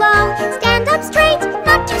down so low. Stand up straight,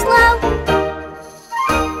 not too slow.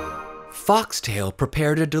 Foxtail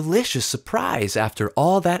prepared a delicious surprise after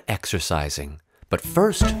all that exercising. But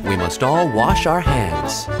first, we must all wash our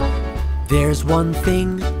hands. There's one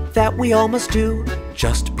thing that we all must do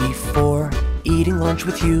just before eating lunch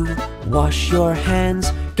with you. Wash your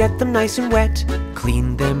hands, get them nice and wet.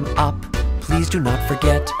 Clean them up, please do not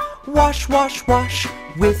forget. Wash, wash, wash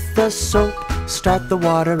with the soap. Start the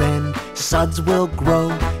water and suds will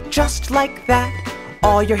grow. Just like that,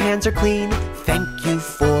 all your hands are clean. Thank you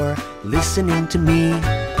for listening to me.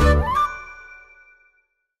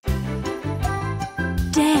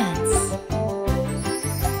 Dance.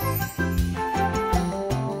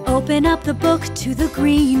 Open up the book to the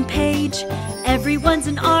green page. Everyone's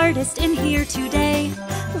an artist in here today.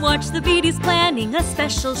 Watch the Beadies planning a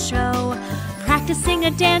special show, practicing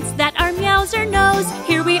a dance that our Meowser knows.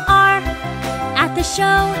 Here we are at the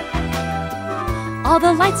show. All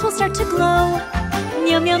the lights will start to glow.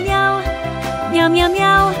 Meow, meow, meow. Meow, meow,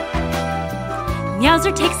 meow.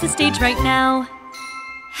 Meowser takes the stage right now.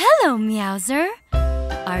 Hello, Meowser.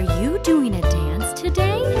 Are you doing a dance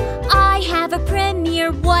today? I have a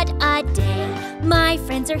premiere, what a day. My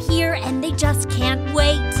friends are here and they just can't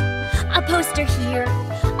wait. A poster here,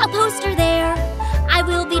 a poster there. I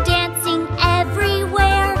will be dancing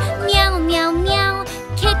everywhere. Meow, meow, meow.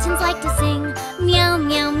 Kittens like to sing. Meow,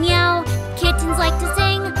 meow, meow. Kittens like to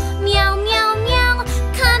sing. Meow, meow, meow.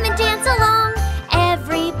 Come and dance along.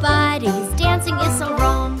 Everybody's dancing is so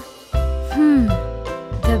wrong.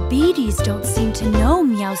 The Beadies don't seem to know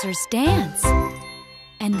Meowser's dance.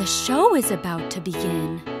 And the show is about to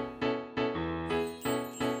begin.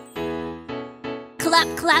 Clap,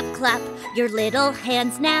 clap, clap, your little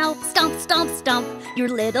hands now. Stomp, stomp, stomp, your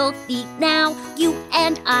little feet now. You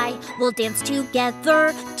and I will dance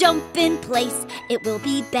together. Jump in place, it will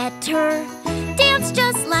be better. Dance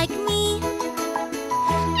just like me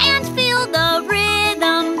and feel the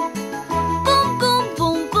rhythm. Boom, boom,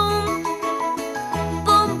 boom, boom.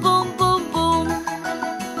 Boom, boom, boom, boom.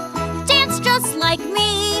 Dance just like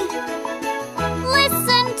me.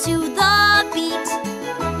 Listen to the beat.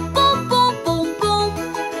 Boom, boom, boom, boom.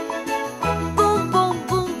 Boom, boom,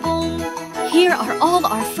 boom, boom. Here are all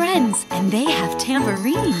our friends, and they have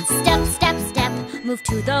tambourines. Step, step, step, move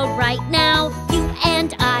to the right now. You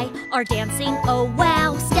and I are dancing, oh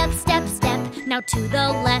wow. Step, step, step, Now to the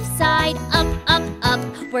left side, up, up,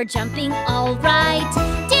 up. We're jumping all right.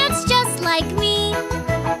 Dance just like me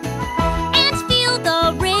and feel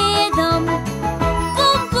the rhythm.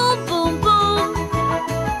 Boom, boom, boom, boom.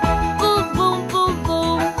 Boom, boom, boom,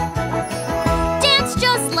 boom. Dance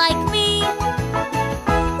just like me.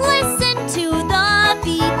 Listen to the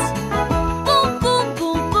beat. Boom, boom,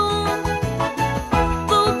 boom, boom.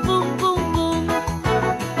 Boom, boom, boom,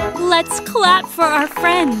 boom. Let's clap for our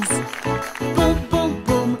friends. Boom, boom,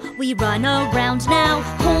 boom. We run around now.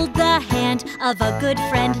 Hold the hand of a good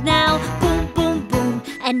friend now. Boom, boom, boom.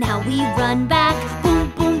 And now we run back.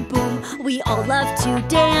 Boom, boom, boom. We all love to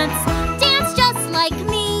dance. Dance just like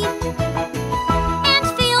me and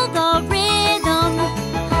feel the rhythm.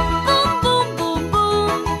 Boom, boom, boom,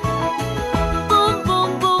 boom. Boom,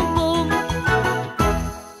 boom, boom, boom.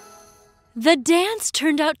 The dance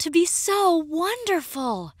turned out to be so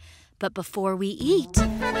wonderful. But before we eat,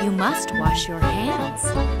 you must wash your hands.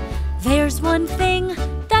 There's one thing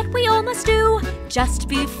that we all must do just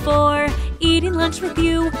before eating lunch with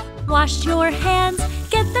you. Wash your hands,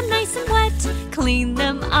 get them nice and wet, clean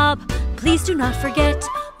them up, please do not forget.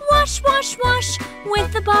 Wash, wash, wash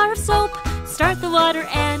with a bar of soap. Start the water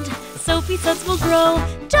and soapy suds will grow.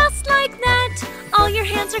 Just like that, all your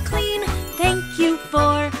hands are clean. Thank you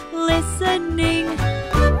for listening.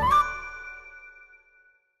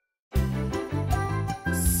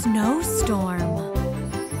 Snowstorm.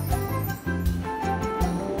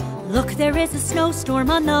 Look, there is a snowstorm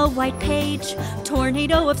on the white page.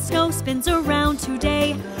 Tornado of snow spins around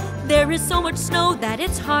today. There is so much snow that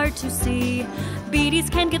it's hard to see. Beadies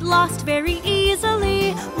can get lost very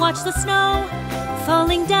easily. Watch the snow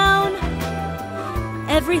falling down.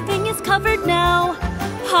 Everything is covered now.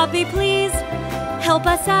 Hoppy, please help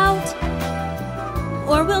us out,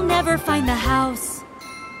 or we'll never find the house.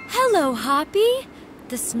 Hello, Hoppy.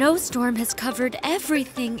 The snowstorm has covered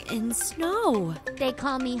everything in snow. They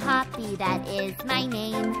call me Hoppy, that is my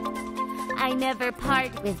name. I never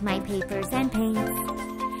part with my papers and paints.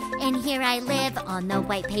 And here I live on the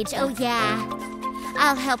white page, oh yeah.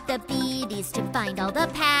 I'll help the Beadies to find all the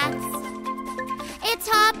paths. It's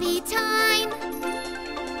Hoppy time.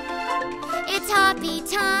 It's Hoppy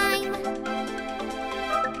time.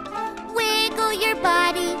 Wiggle your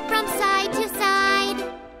body from side to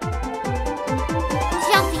side.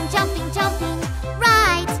 Jumping, jumping, jumping,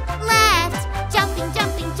 right, left. Jumping,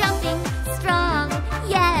 jumping, jumping, strong,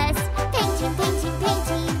 yes. Painting, painting,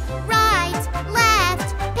 painting, right,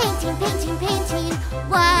 left. Painting, painting, painting,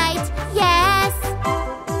 white, yes.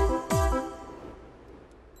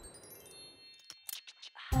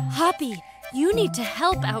 Hoppy, you need to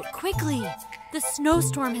help out quickly. The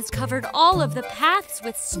snowstorm has covered all of the paths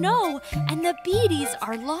with snow, and the Beadies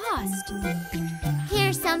are lost.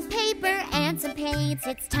 Here's some paper and some paints.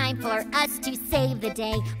 It's time for us to save the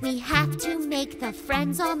day. We have to make the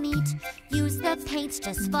friends all meet. Use the paints,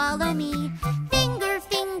 just follow me. Finger,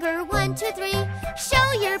 finger, 1, 2, 3.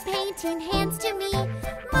 Show your painting hands to me.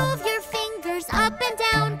 Move your fingers up and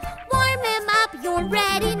down. Warm them up, you're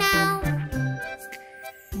ready now.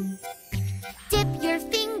 Dip your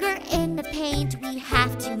finger in the paint. We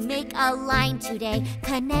have to make a line today.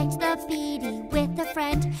 Connect the beady with a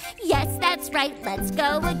friend. Yes, that's right, let's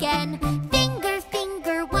go again. Finger,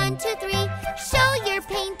 finger, 1, 2, 3. Show your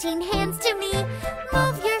painting hands to me.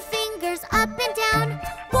 Move your fingers up and down.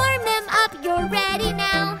 Warm them up, you're ready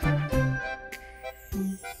now.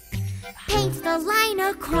 Paint the line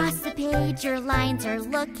across the page. Your lines are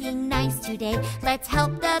looking nice today. Let's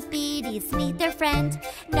help the Beadies meet their friend.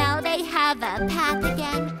 Now they have a path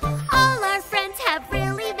again. All our friends have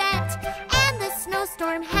really vent, and the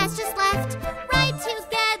snowstorm has just left. Right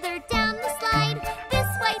together down the slide. This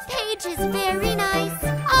white page is very nice.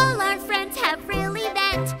 All our friends have really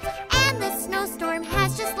vent, and the snowstorm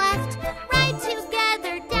has just left. Right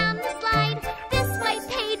together down the slide. This white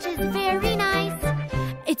page is very nice.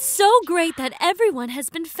 It's so great that everyone has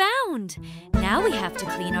been found. Now we have to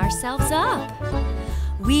clean ourselves up.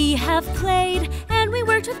 We have played and we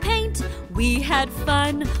worked with paint. We had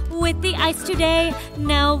fun with the ice today.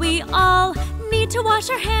 Now we all need to wash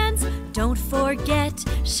our hands. Don't forget,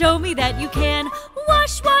 show me that you can.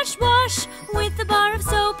 Wash, wash, wash with a bar of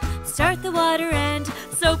soap. Start the water and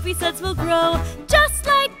soapy suds will grow. Just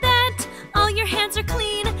like that, all your hands are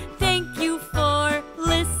clean. Thank you for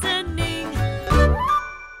listening.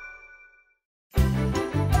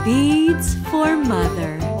 Beads for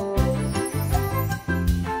Mother.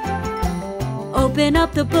 Open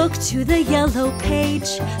up the book to the yellow page.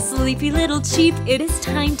 Sleepy little Cheep, it is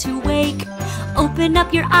time to wake. Open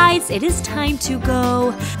up your eyes, it is time to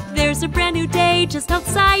go. There's a brand new day just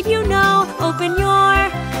outside, you know. Open your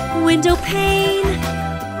window pane.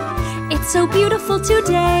 It's so beautiful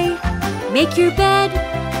today. Make your bed,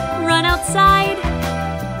 run outside,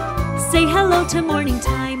 say hello to morning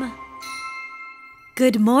time.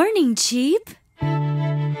 Good morning, Cheep.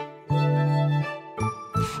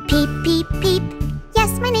 Peep, peep, peep.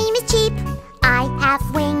 Yes, my name is Cheep. I have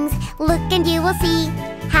wings. Look and you will see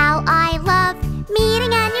how I love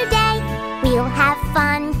meeting a new day. We'll have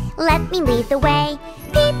fun. Let me lead the way.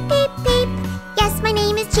 Peep, peep, peep. Yes, my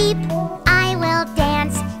name is Cheep. I will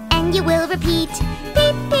dance and you will repeat.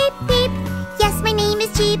 Peep, peep, peep. Yes, my name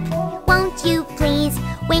is Cheep. Won't you please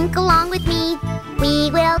wink along with me? We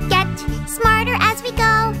will get smarter as we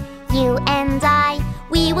go. You and I,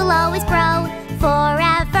 we will always grow.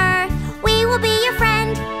 Forever, we will be your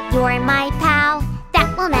friend. You're my pal,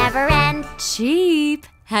 that will never end. Cheep,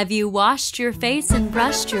 have you washed your face and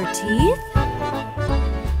brushed your teeth?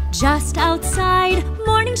 Just outside,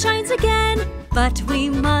 morning shines again. But we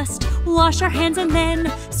must wash our hands and then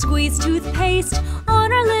squeeze toothpaste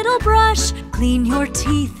on our little brush. Clean your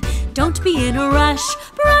teeth, don't be in a rush.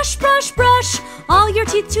 Brush, brush, brush all your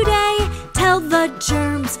teeth today. Tell the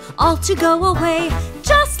germs all to go away.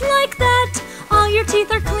 Just like that, all your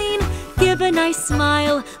teeth are clean. Give a nice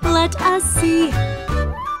smile, let us see.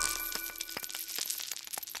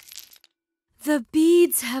 The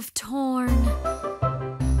beads have torn.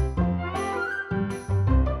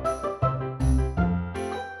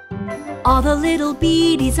 All the little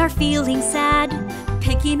beadies are feeling sad,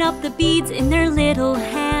 picking up the beads in their little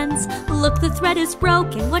hands. Look, the thread is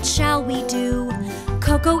broken, what shall we do?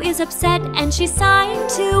 Coco is upset and she's sighing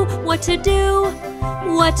too. What to do?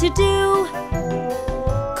 What to do?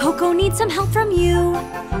 Coco needs some help from you.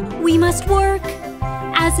 We must work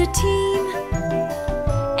as a team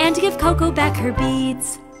and give Coco back her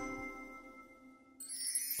beads.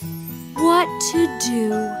 What to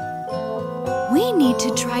do? We need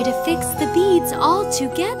to try to fix the beads all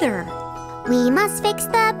together. We must fix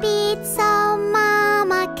the beads so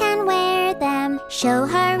Mama can wear them. Show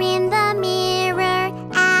her in the mirror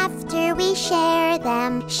after we share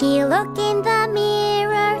them. She'll look in the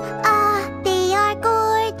mirror, ah, they are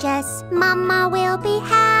gorgeous. Mama will be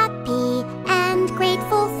happy and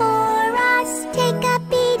grateful for us. Take a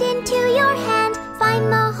bead into your hand, find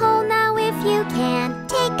the hole now if you can.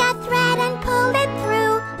 Take a thread and pull it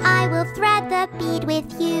through, I will thread the bead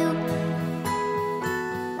with you.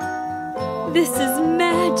 This is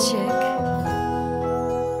magic.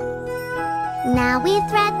 Now we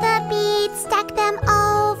thread the beads, stack them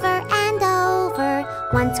over and over.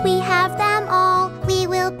 Once we have them all, we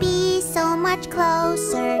will be so much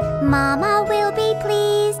closer. Mama will be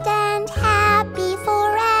pleased and happy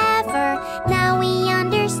forever. Now we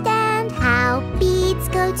understand how beads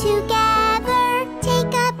go together.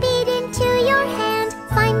 Take a bead into your hand,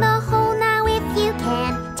 find the hole now if you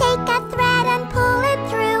can. Take a thread and pull it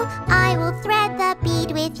through, I will thread the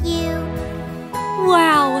bead with you.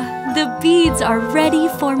 Wow, the beads are ready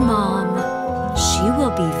for Mom. She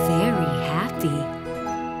will be very happy.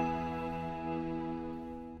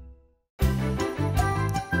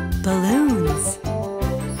 Balloons.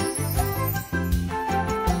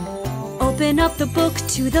 Open up the book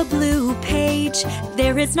to the blue page.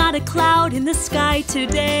 There is not a cloud in the sky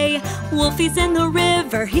today. Wolfy's in the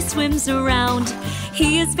river, he swims around.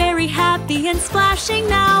 He is very happy and splashing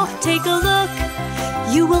now. Take a look,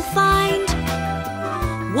 you will find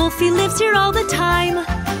Wolfy lives here all the time.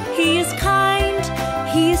 He is kind,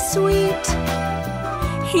 he is sweet.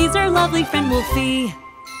 He's our lovely friend Wolfy.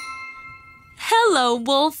 Hello,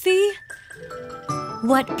 Wolfy.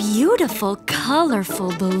 What beautiful,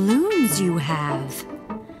 colorful balloons you have.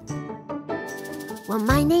 Well,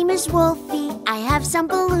 my name is Wolfy. I have some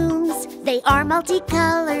balloons. They are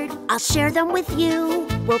multicolored. I'll share them with you.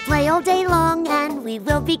 We'll play all day long and we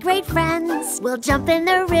will be great friends. We'll jump in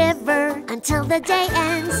the river until the day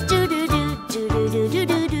ends. Do-do-do,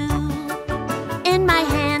 do-do-do-do-do-do. In my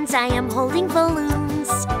hands I am holding balloons.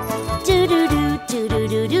 Do-do-do,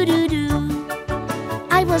 do-do-do-do-do-do.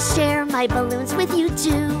 I will share my balloons with you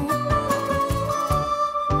too.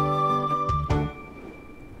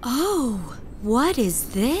 Oh, what is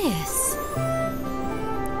this?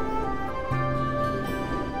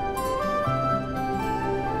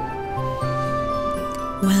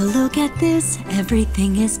 Well, look at this,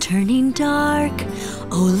 everything is turning dark.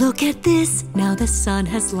 Oh, look at this, now the sun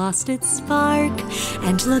has lost its spark.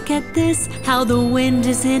 And look at this, how the wind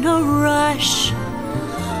is in a rush.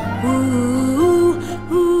 Ooh,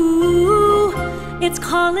 ooh, it's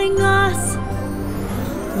calling us.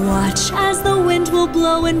 Watch as the wind will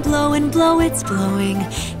blow and blow and blow, it's blowing.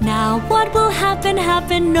 Now what will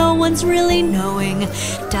happen, no one's really knowing.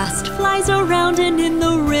 Dust flies around and in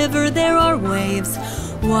the river there are waves.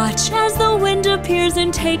 Watch as the wind appears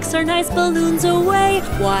and takes our nice balloons away.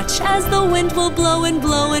 Watch as the wind will blow and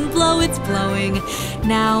blow and blow, it's blowing.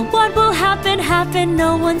 Now what will happen,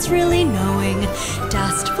 no one's really knowing.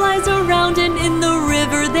 Dust flies around and in the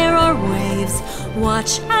river there are waves.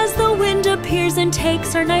 Watch as the wind appears and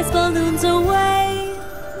takes our nice balloons away.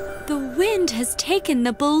 The wind has taken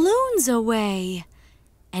the balloons away.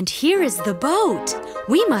 And here is the boat.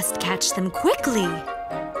 We must catch them quickly.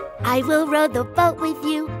 I will row the boat with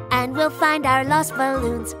you, and we'll find our lost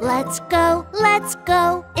balloons. Let's go,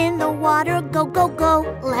 in the water, go, go, go.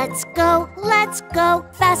 Let's go,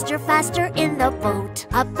 faster, faster in the boat.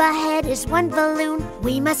 Up ahead is one balloon,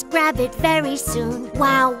 we must grab it very soon.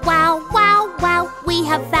 Wow, wow, wow, wow, we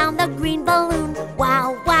have found the green balloon.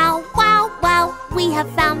 Wow, wow, wow, wow, we have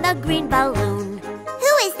found the green balloon.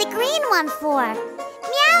 Who is the green one for?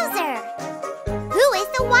 Meowser. Who is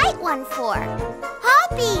the white one for?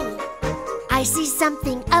 Hoppy. I see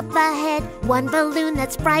something up ahead, one balloon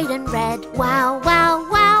that's bright and red. Wow, wow,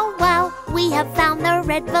 wow, wow, we have found the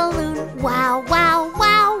red balloon. Wow, wow,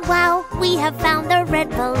 wow, wow, we have found the red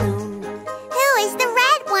balloon. Who is the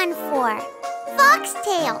red one for?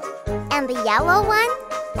 Foxtail. And the yellow one?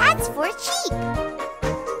 That's for Cheep.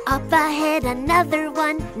 Up ahead another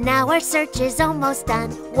one, now our search is almost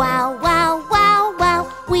done. Wow, wow, wow,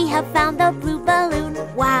 wow, we have found the blue balloon.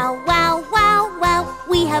 Wow, wow, wow, wow,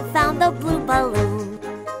 we have found the blue balloon.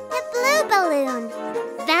 The blue balloon.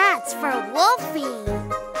 That's for Wolfy.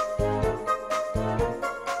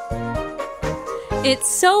 It's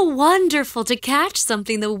so wonderful to catch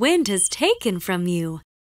something the wind has taken from you.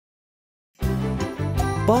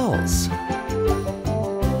 Balls.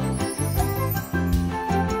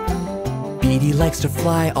 Beady likes to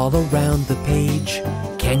fly all around the page.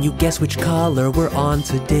 Can you guess which color we're on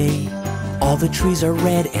today? All the trees are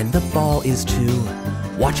red and the ball is too.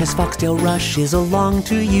 Watch as Foxtail rushes along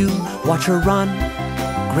to you. Watch her run,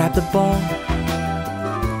 grab the ball.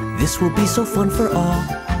 This will be so fun for all.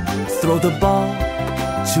 Throw the ball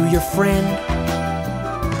to your friend.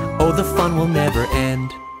 Oh, the fun will never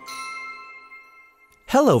end.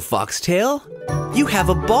 Hello, Foxtail. You have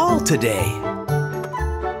a ball today.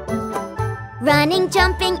 Running,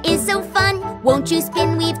 jumping is so fun. Won't you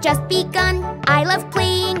spin? We've just begun. I love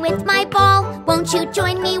playing with my ball. Won't you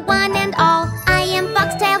join me one and all? I am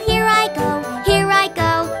Foxtail, here I go. Here I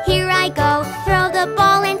go, here I go. Throw the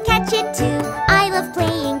ball and catch it too. I love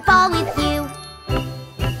playing ball with you.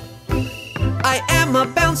 I am a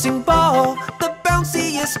bouncing ball, the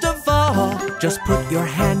bounciest of all. Just put your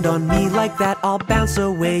hand on me like that. I'll bounce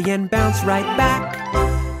away and bounce right back.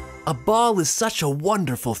 A ball is such a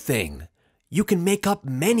wonderful thing. You can make up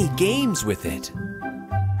many games with it.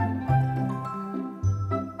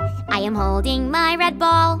 I am holding my red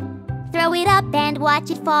ball. Throw it up and watch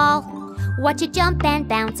it fall. Watch it jump and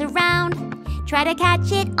bounce around. Try to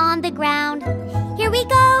catch it on the ground. Here we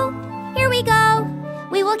go, here we go.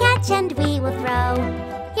 We will catch and we will throw.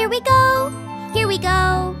 Here we go, here we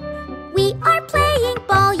go. We are playing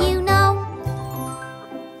ball, you know.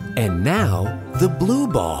 And now, the blue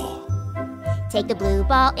ball. Take the blue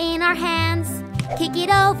ball in our hands. Kick it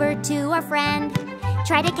over to our friend.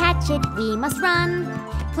 Try to catch it, we must run.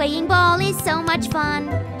 Playing ball is so much fun.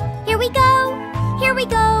 Here we go, here we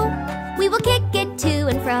go. We will kick it to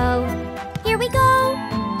and fro. Here we go,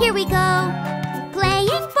 here we go.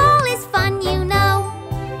 Playing ball is fun, you know.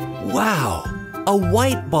 Wow, a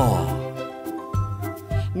white ball.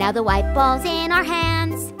 Now the white ball's in our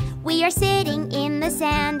hands. We are sitting in the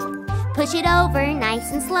sand. Push it over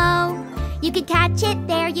nice and slow. You can catch it,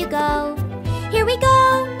 there you go. Here we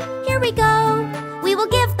go, here we go. We will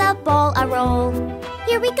give the ball a roll.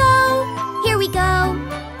 Here we go, here we go.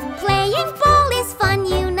 Playing ball is fun,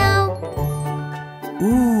 you know.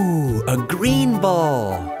 Ooh, a green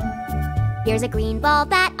ball. Here's a green ball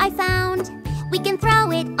that I found. We can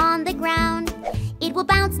throw it on the ground. It will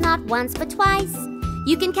bounce not once but twice.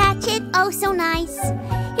 You can catch it, oh so nice.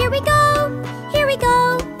 Here we go, here we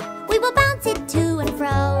go. We will bounce it to and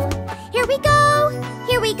fro. Here we go,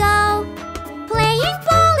 here we go. Playing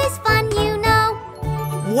ball is fun, you know.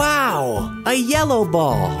 Wow, a yellow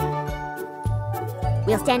ball.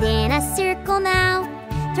 We'll stand in a circle now.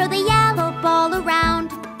 Throw the yellow ball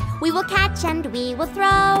around. We will catch and we will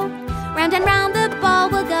throw. Round and round the ball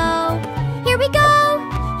will go. Here we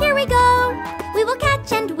go, here we go. We will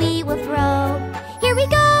catch and we will throw. Here we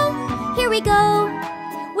go, here we go.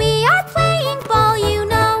 We are playing ball, you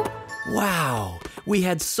know. Wow, We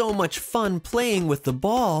had so much fun playing with the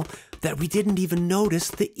ball that we didn't even notice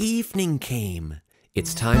the evening came.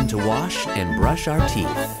 It's time to wash and brush our teeth.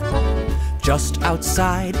 Just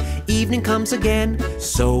outside, evening comes again,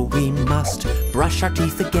 so we must brush our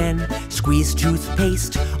teeth again. Squeeze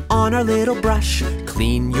toothpaste on our little brush.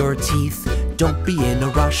 Clean your teeth, don't be in a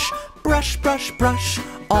rush. Brush, brush, brush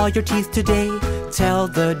all your teeth today. Tell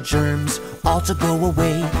the germs all to go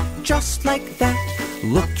away. Just like that,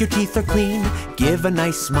 look, your teeth are clean. Give a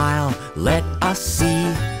nice smile, let us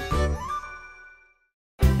see.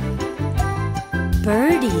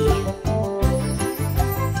 Birdie.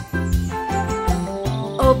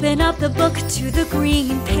 Open up the book to the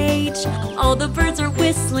green page. All the birds are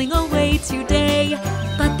whistling away today.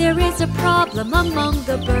 But there is a problem among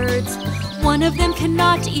the birds. One of them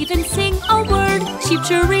cannot even sing a word. Cheep,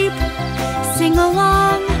 Cheep, sing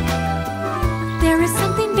along. There is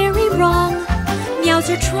something very wrong.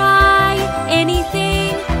 Meowser, try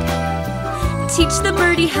anything. Teach the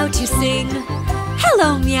birdie how to sing.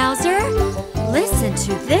 Hello, Meowser. Listen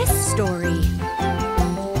to this story.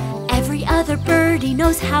 Every other birdie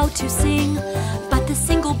knows how to sing, but the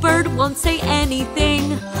single bird won't say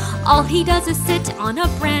anything. All he does is sit on a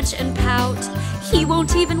branch and pout. He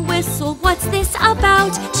won't even whistle. What's this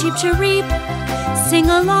about? Cheep, Cheep, sing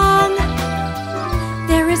along.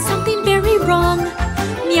 There is something very wrong.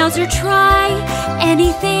 Meowser, try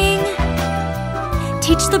anything.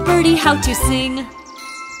 Teach the birdie how to sing.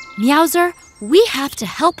 Meowser, we have to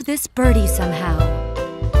help this birdie somehow.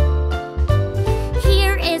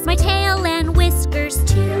 Here is my tail and whiskers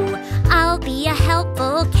too. I'll be a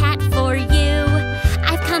helpful cat for you.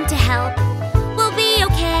 I've come to help. We'll be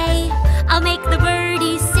okay. I'll make the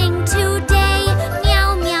birdie sing today.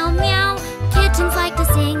 Meow, meow, meow. Kittens like to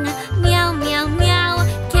sing. Meow, meow, meow.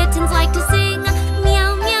 Kittens like to sing.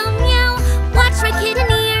 Meow, meow, meow. Watch my kitten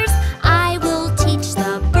ears. I will teach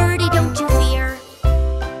the birdie, don't you fear.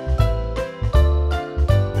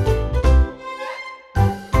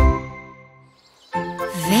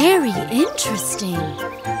 Very interesting.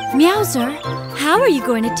 Meowser, how are you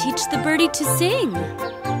going to teach the birdie to sing?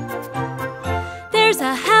 There's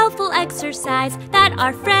a helpful exercise that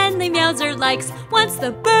our friendly Meowser likes. Once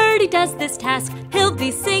the birdie does this task, he'll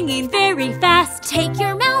be singing very fast. Take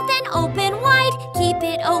your mouth and open wide. Keep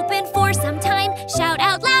it open for some time. Shout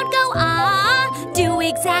out loud, go ah. Do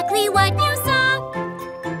exactly what you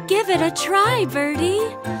saw. Give it a try, birdie.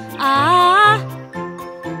 Ah.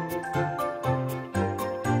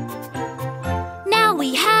 Now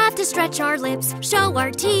we have to stretch our lips, show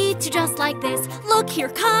our teeth to just like this. Look, here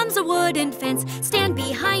comes a wooden fence. Stand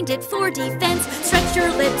behind it for defense. Stretch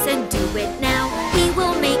your lips and do it now. We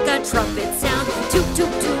will make a trumpet sound. Toot,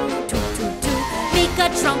 toot, toot, toot, toot, toot. Make a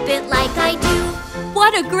trumpet like I do.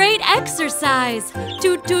 What a great exercise!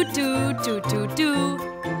 Toot, toot, toot, toot, toot, toot.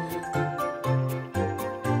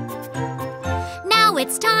 Now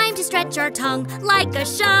it's time to stretch our tongue like a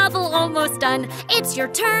shovel almost done. It's your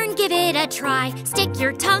turn, give it a try. Stick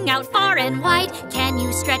your tongue out far and wide. Can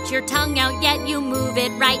you stretch your tongue out yet? You move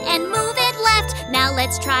it right and move it left. Now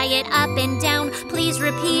let's try it up and down. Please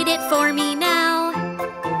repeat it for me now.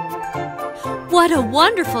 What a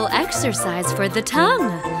wonderful exercise for the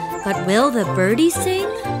tongue. But will the birdie sing?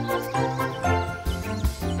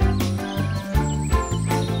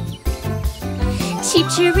 Cheep,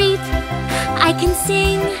 Cheep, I can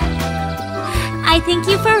sing. I thank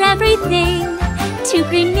you for everything. To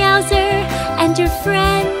Green Meowser and your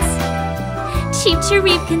friends. Cheep,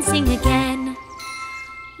 Cheep can sing again.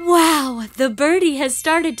 Wow, the birdie has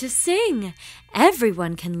started to sing.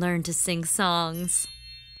 Everyone can learn to sing songs.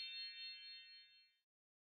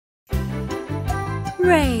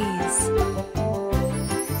 Rays.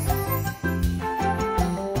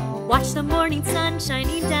 Watch the morning sun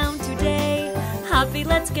shining down today. Hoppy,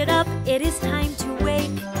 let's get up, it is time to wake.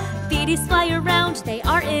 Beadies fly around, they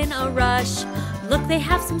are in a rush. Look, they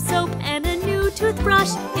have some soap and a new toothbrush.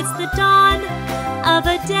 It's the dawn of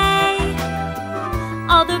a day.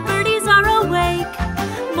 All the birdies are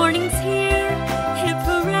awake. Morning's here, hip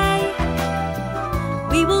hooray.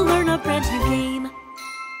 We will learn a brand new game.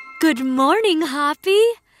 Good morning, Hoppy.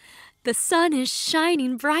 The sun is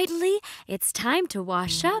shining brightly. It's time to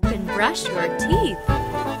wash up and brush your teeth.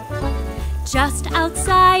 Just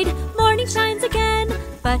outside, morning shines again.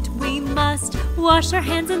 But we must wash our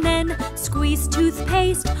hands and then squeeze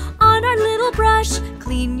toothpaste on our little brush.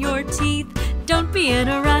 Clean your teeth, don't be in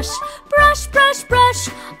a rush. Brush, brush, brush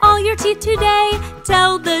all your teeth today.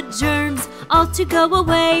 Tell the germs all to go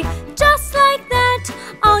away. Just like that,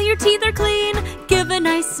 all your teeth are clean. Give a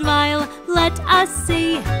nice smile, let us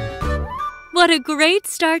see. What a great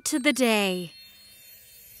start to the day.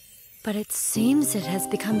 But it seems it has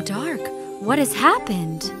become dark. What has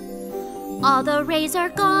happened? All the rays are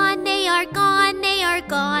gone, they are gone, they are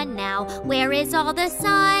gone now. Where is all the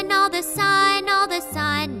sun, all the sun, all the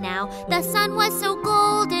sun now? The sun was so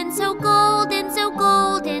golden, so golden, so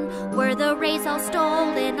golden. Were the rays all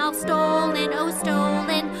stolen, oh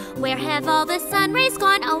stolen? Where have all the sun rays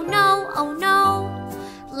gone? Oh no, oh no.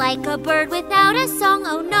 Like a bird without a song,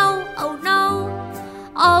 oh no, oh no.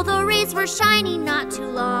 All the rays were shining not too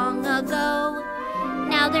long ago.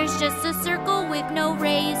 Now there's just a circle with no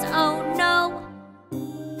rays, oh no.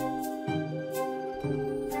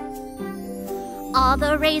 All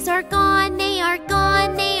the rays are gone, they are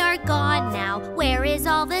gone, they are gone now. Where is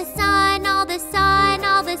all the sun, all the sun,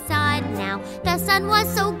 all the sun now? The sun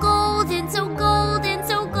was so golden, so golden,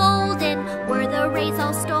 so golden. Were the rays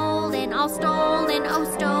all stolen, oh stolen?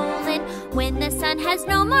 When the sun has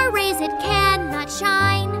no more rays, it cannot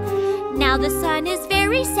shine. Now the sun is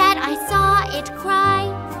very sad, I saw it cry.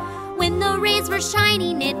 When the rays were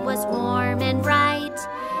shining, it was warm and bright.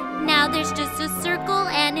 Now there's just a circle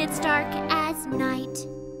and it's dark as night.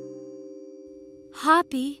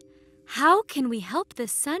 Hoppy, how can we help the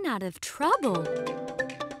sun out of trouble?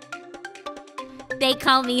 They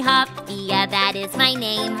call me Hoppy, yeah, that is my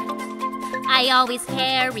name. I always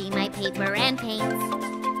carry my paper and paints.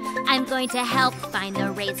 I'm going to help find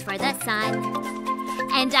the rays for the sun,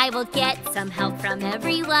 and I will get some help from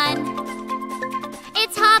everyone.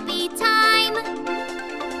 It's Hoppy time!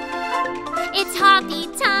 It's Hoppy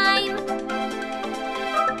time!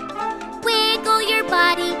 Wiggle your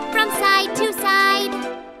body from side to side.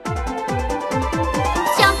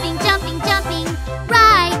 Jumping, jumping, jumping,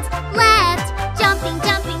 right, left. Jumping,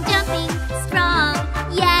 jumping, jumping, strong,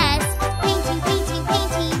 yes. Painting, painting,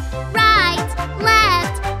 painting, right,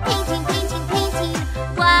 left. Painting, painting, painting,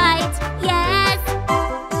 white, yes.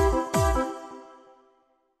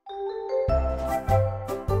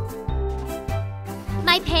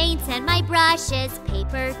 My paints and my brushes,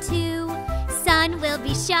 paper too. Sun will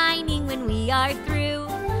be shining when we are through.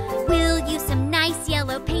 We'll use some nice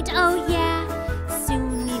yellow paint, oh yeah.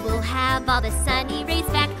 Soon we will have all the sunny rays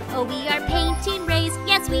back. Oh, we are painting rays,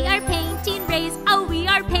 yes we are painting rays. Oh, we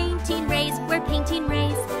are painting rays, we're painting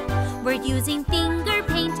rays. We're using finger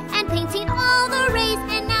paint and painting all the rays.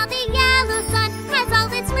 And now the yellow sun has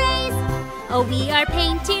all its rays. Oh, we are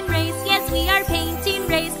painting rays, yes we are painting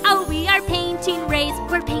rays. Oh, we are painting rays,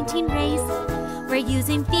 we're painting rays. We're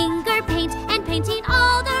using finger paint and painting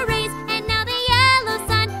all the rays. And now the yellow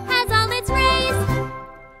sun has all its rays.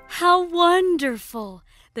 How wonderful!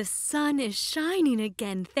 The sun is shining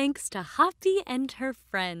again thanks to Hoppy and her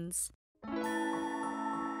friends.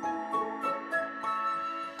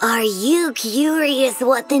 Are you curious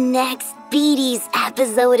what the next Beadies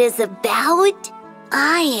episode is about?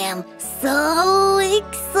 I am so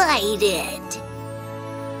excited!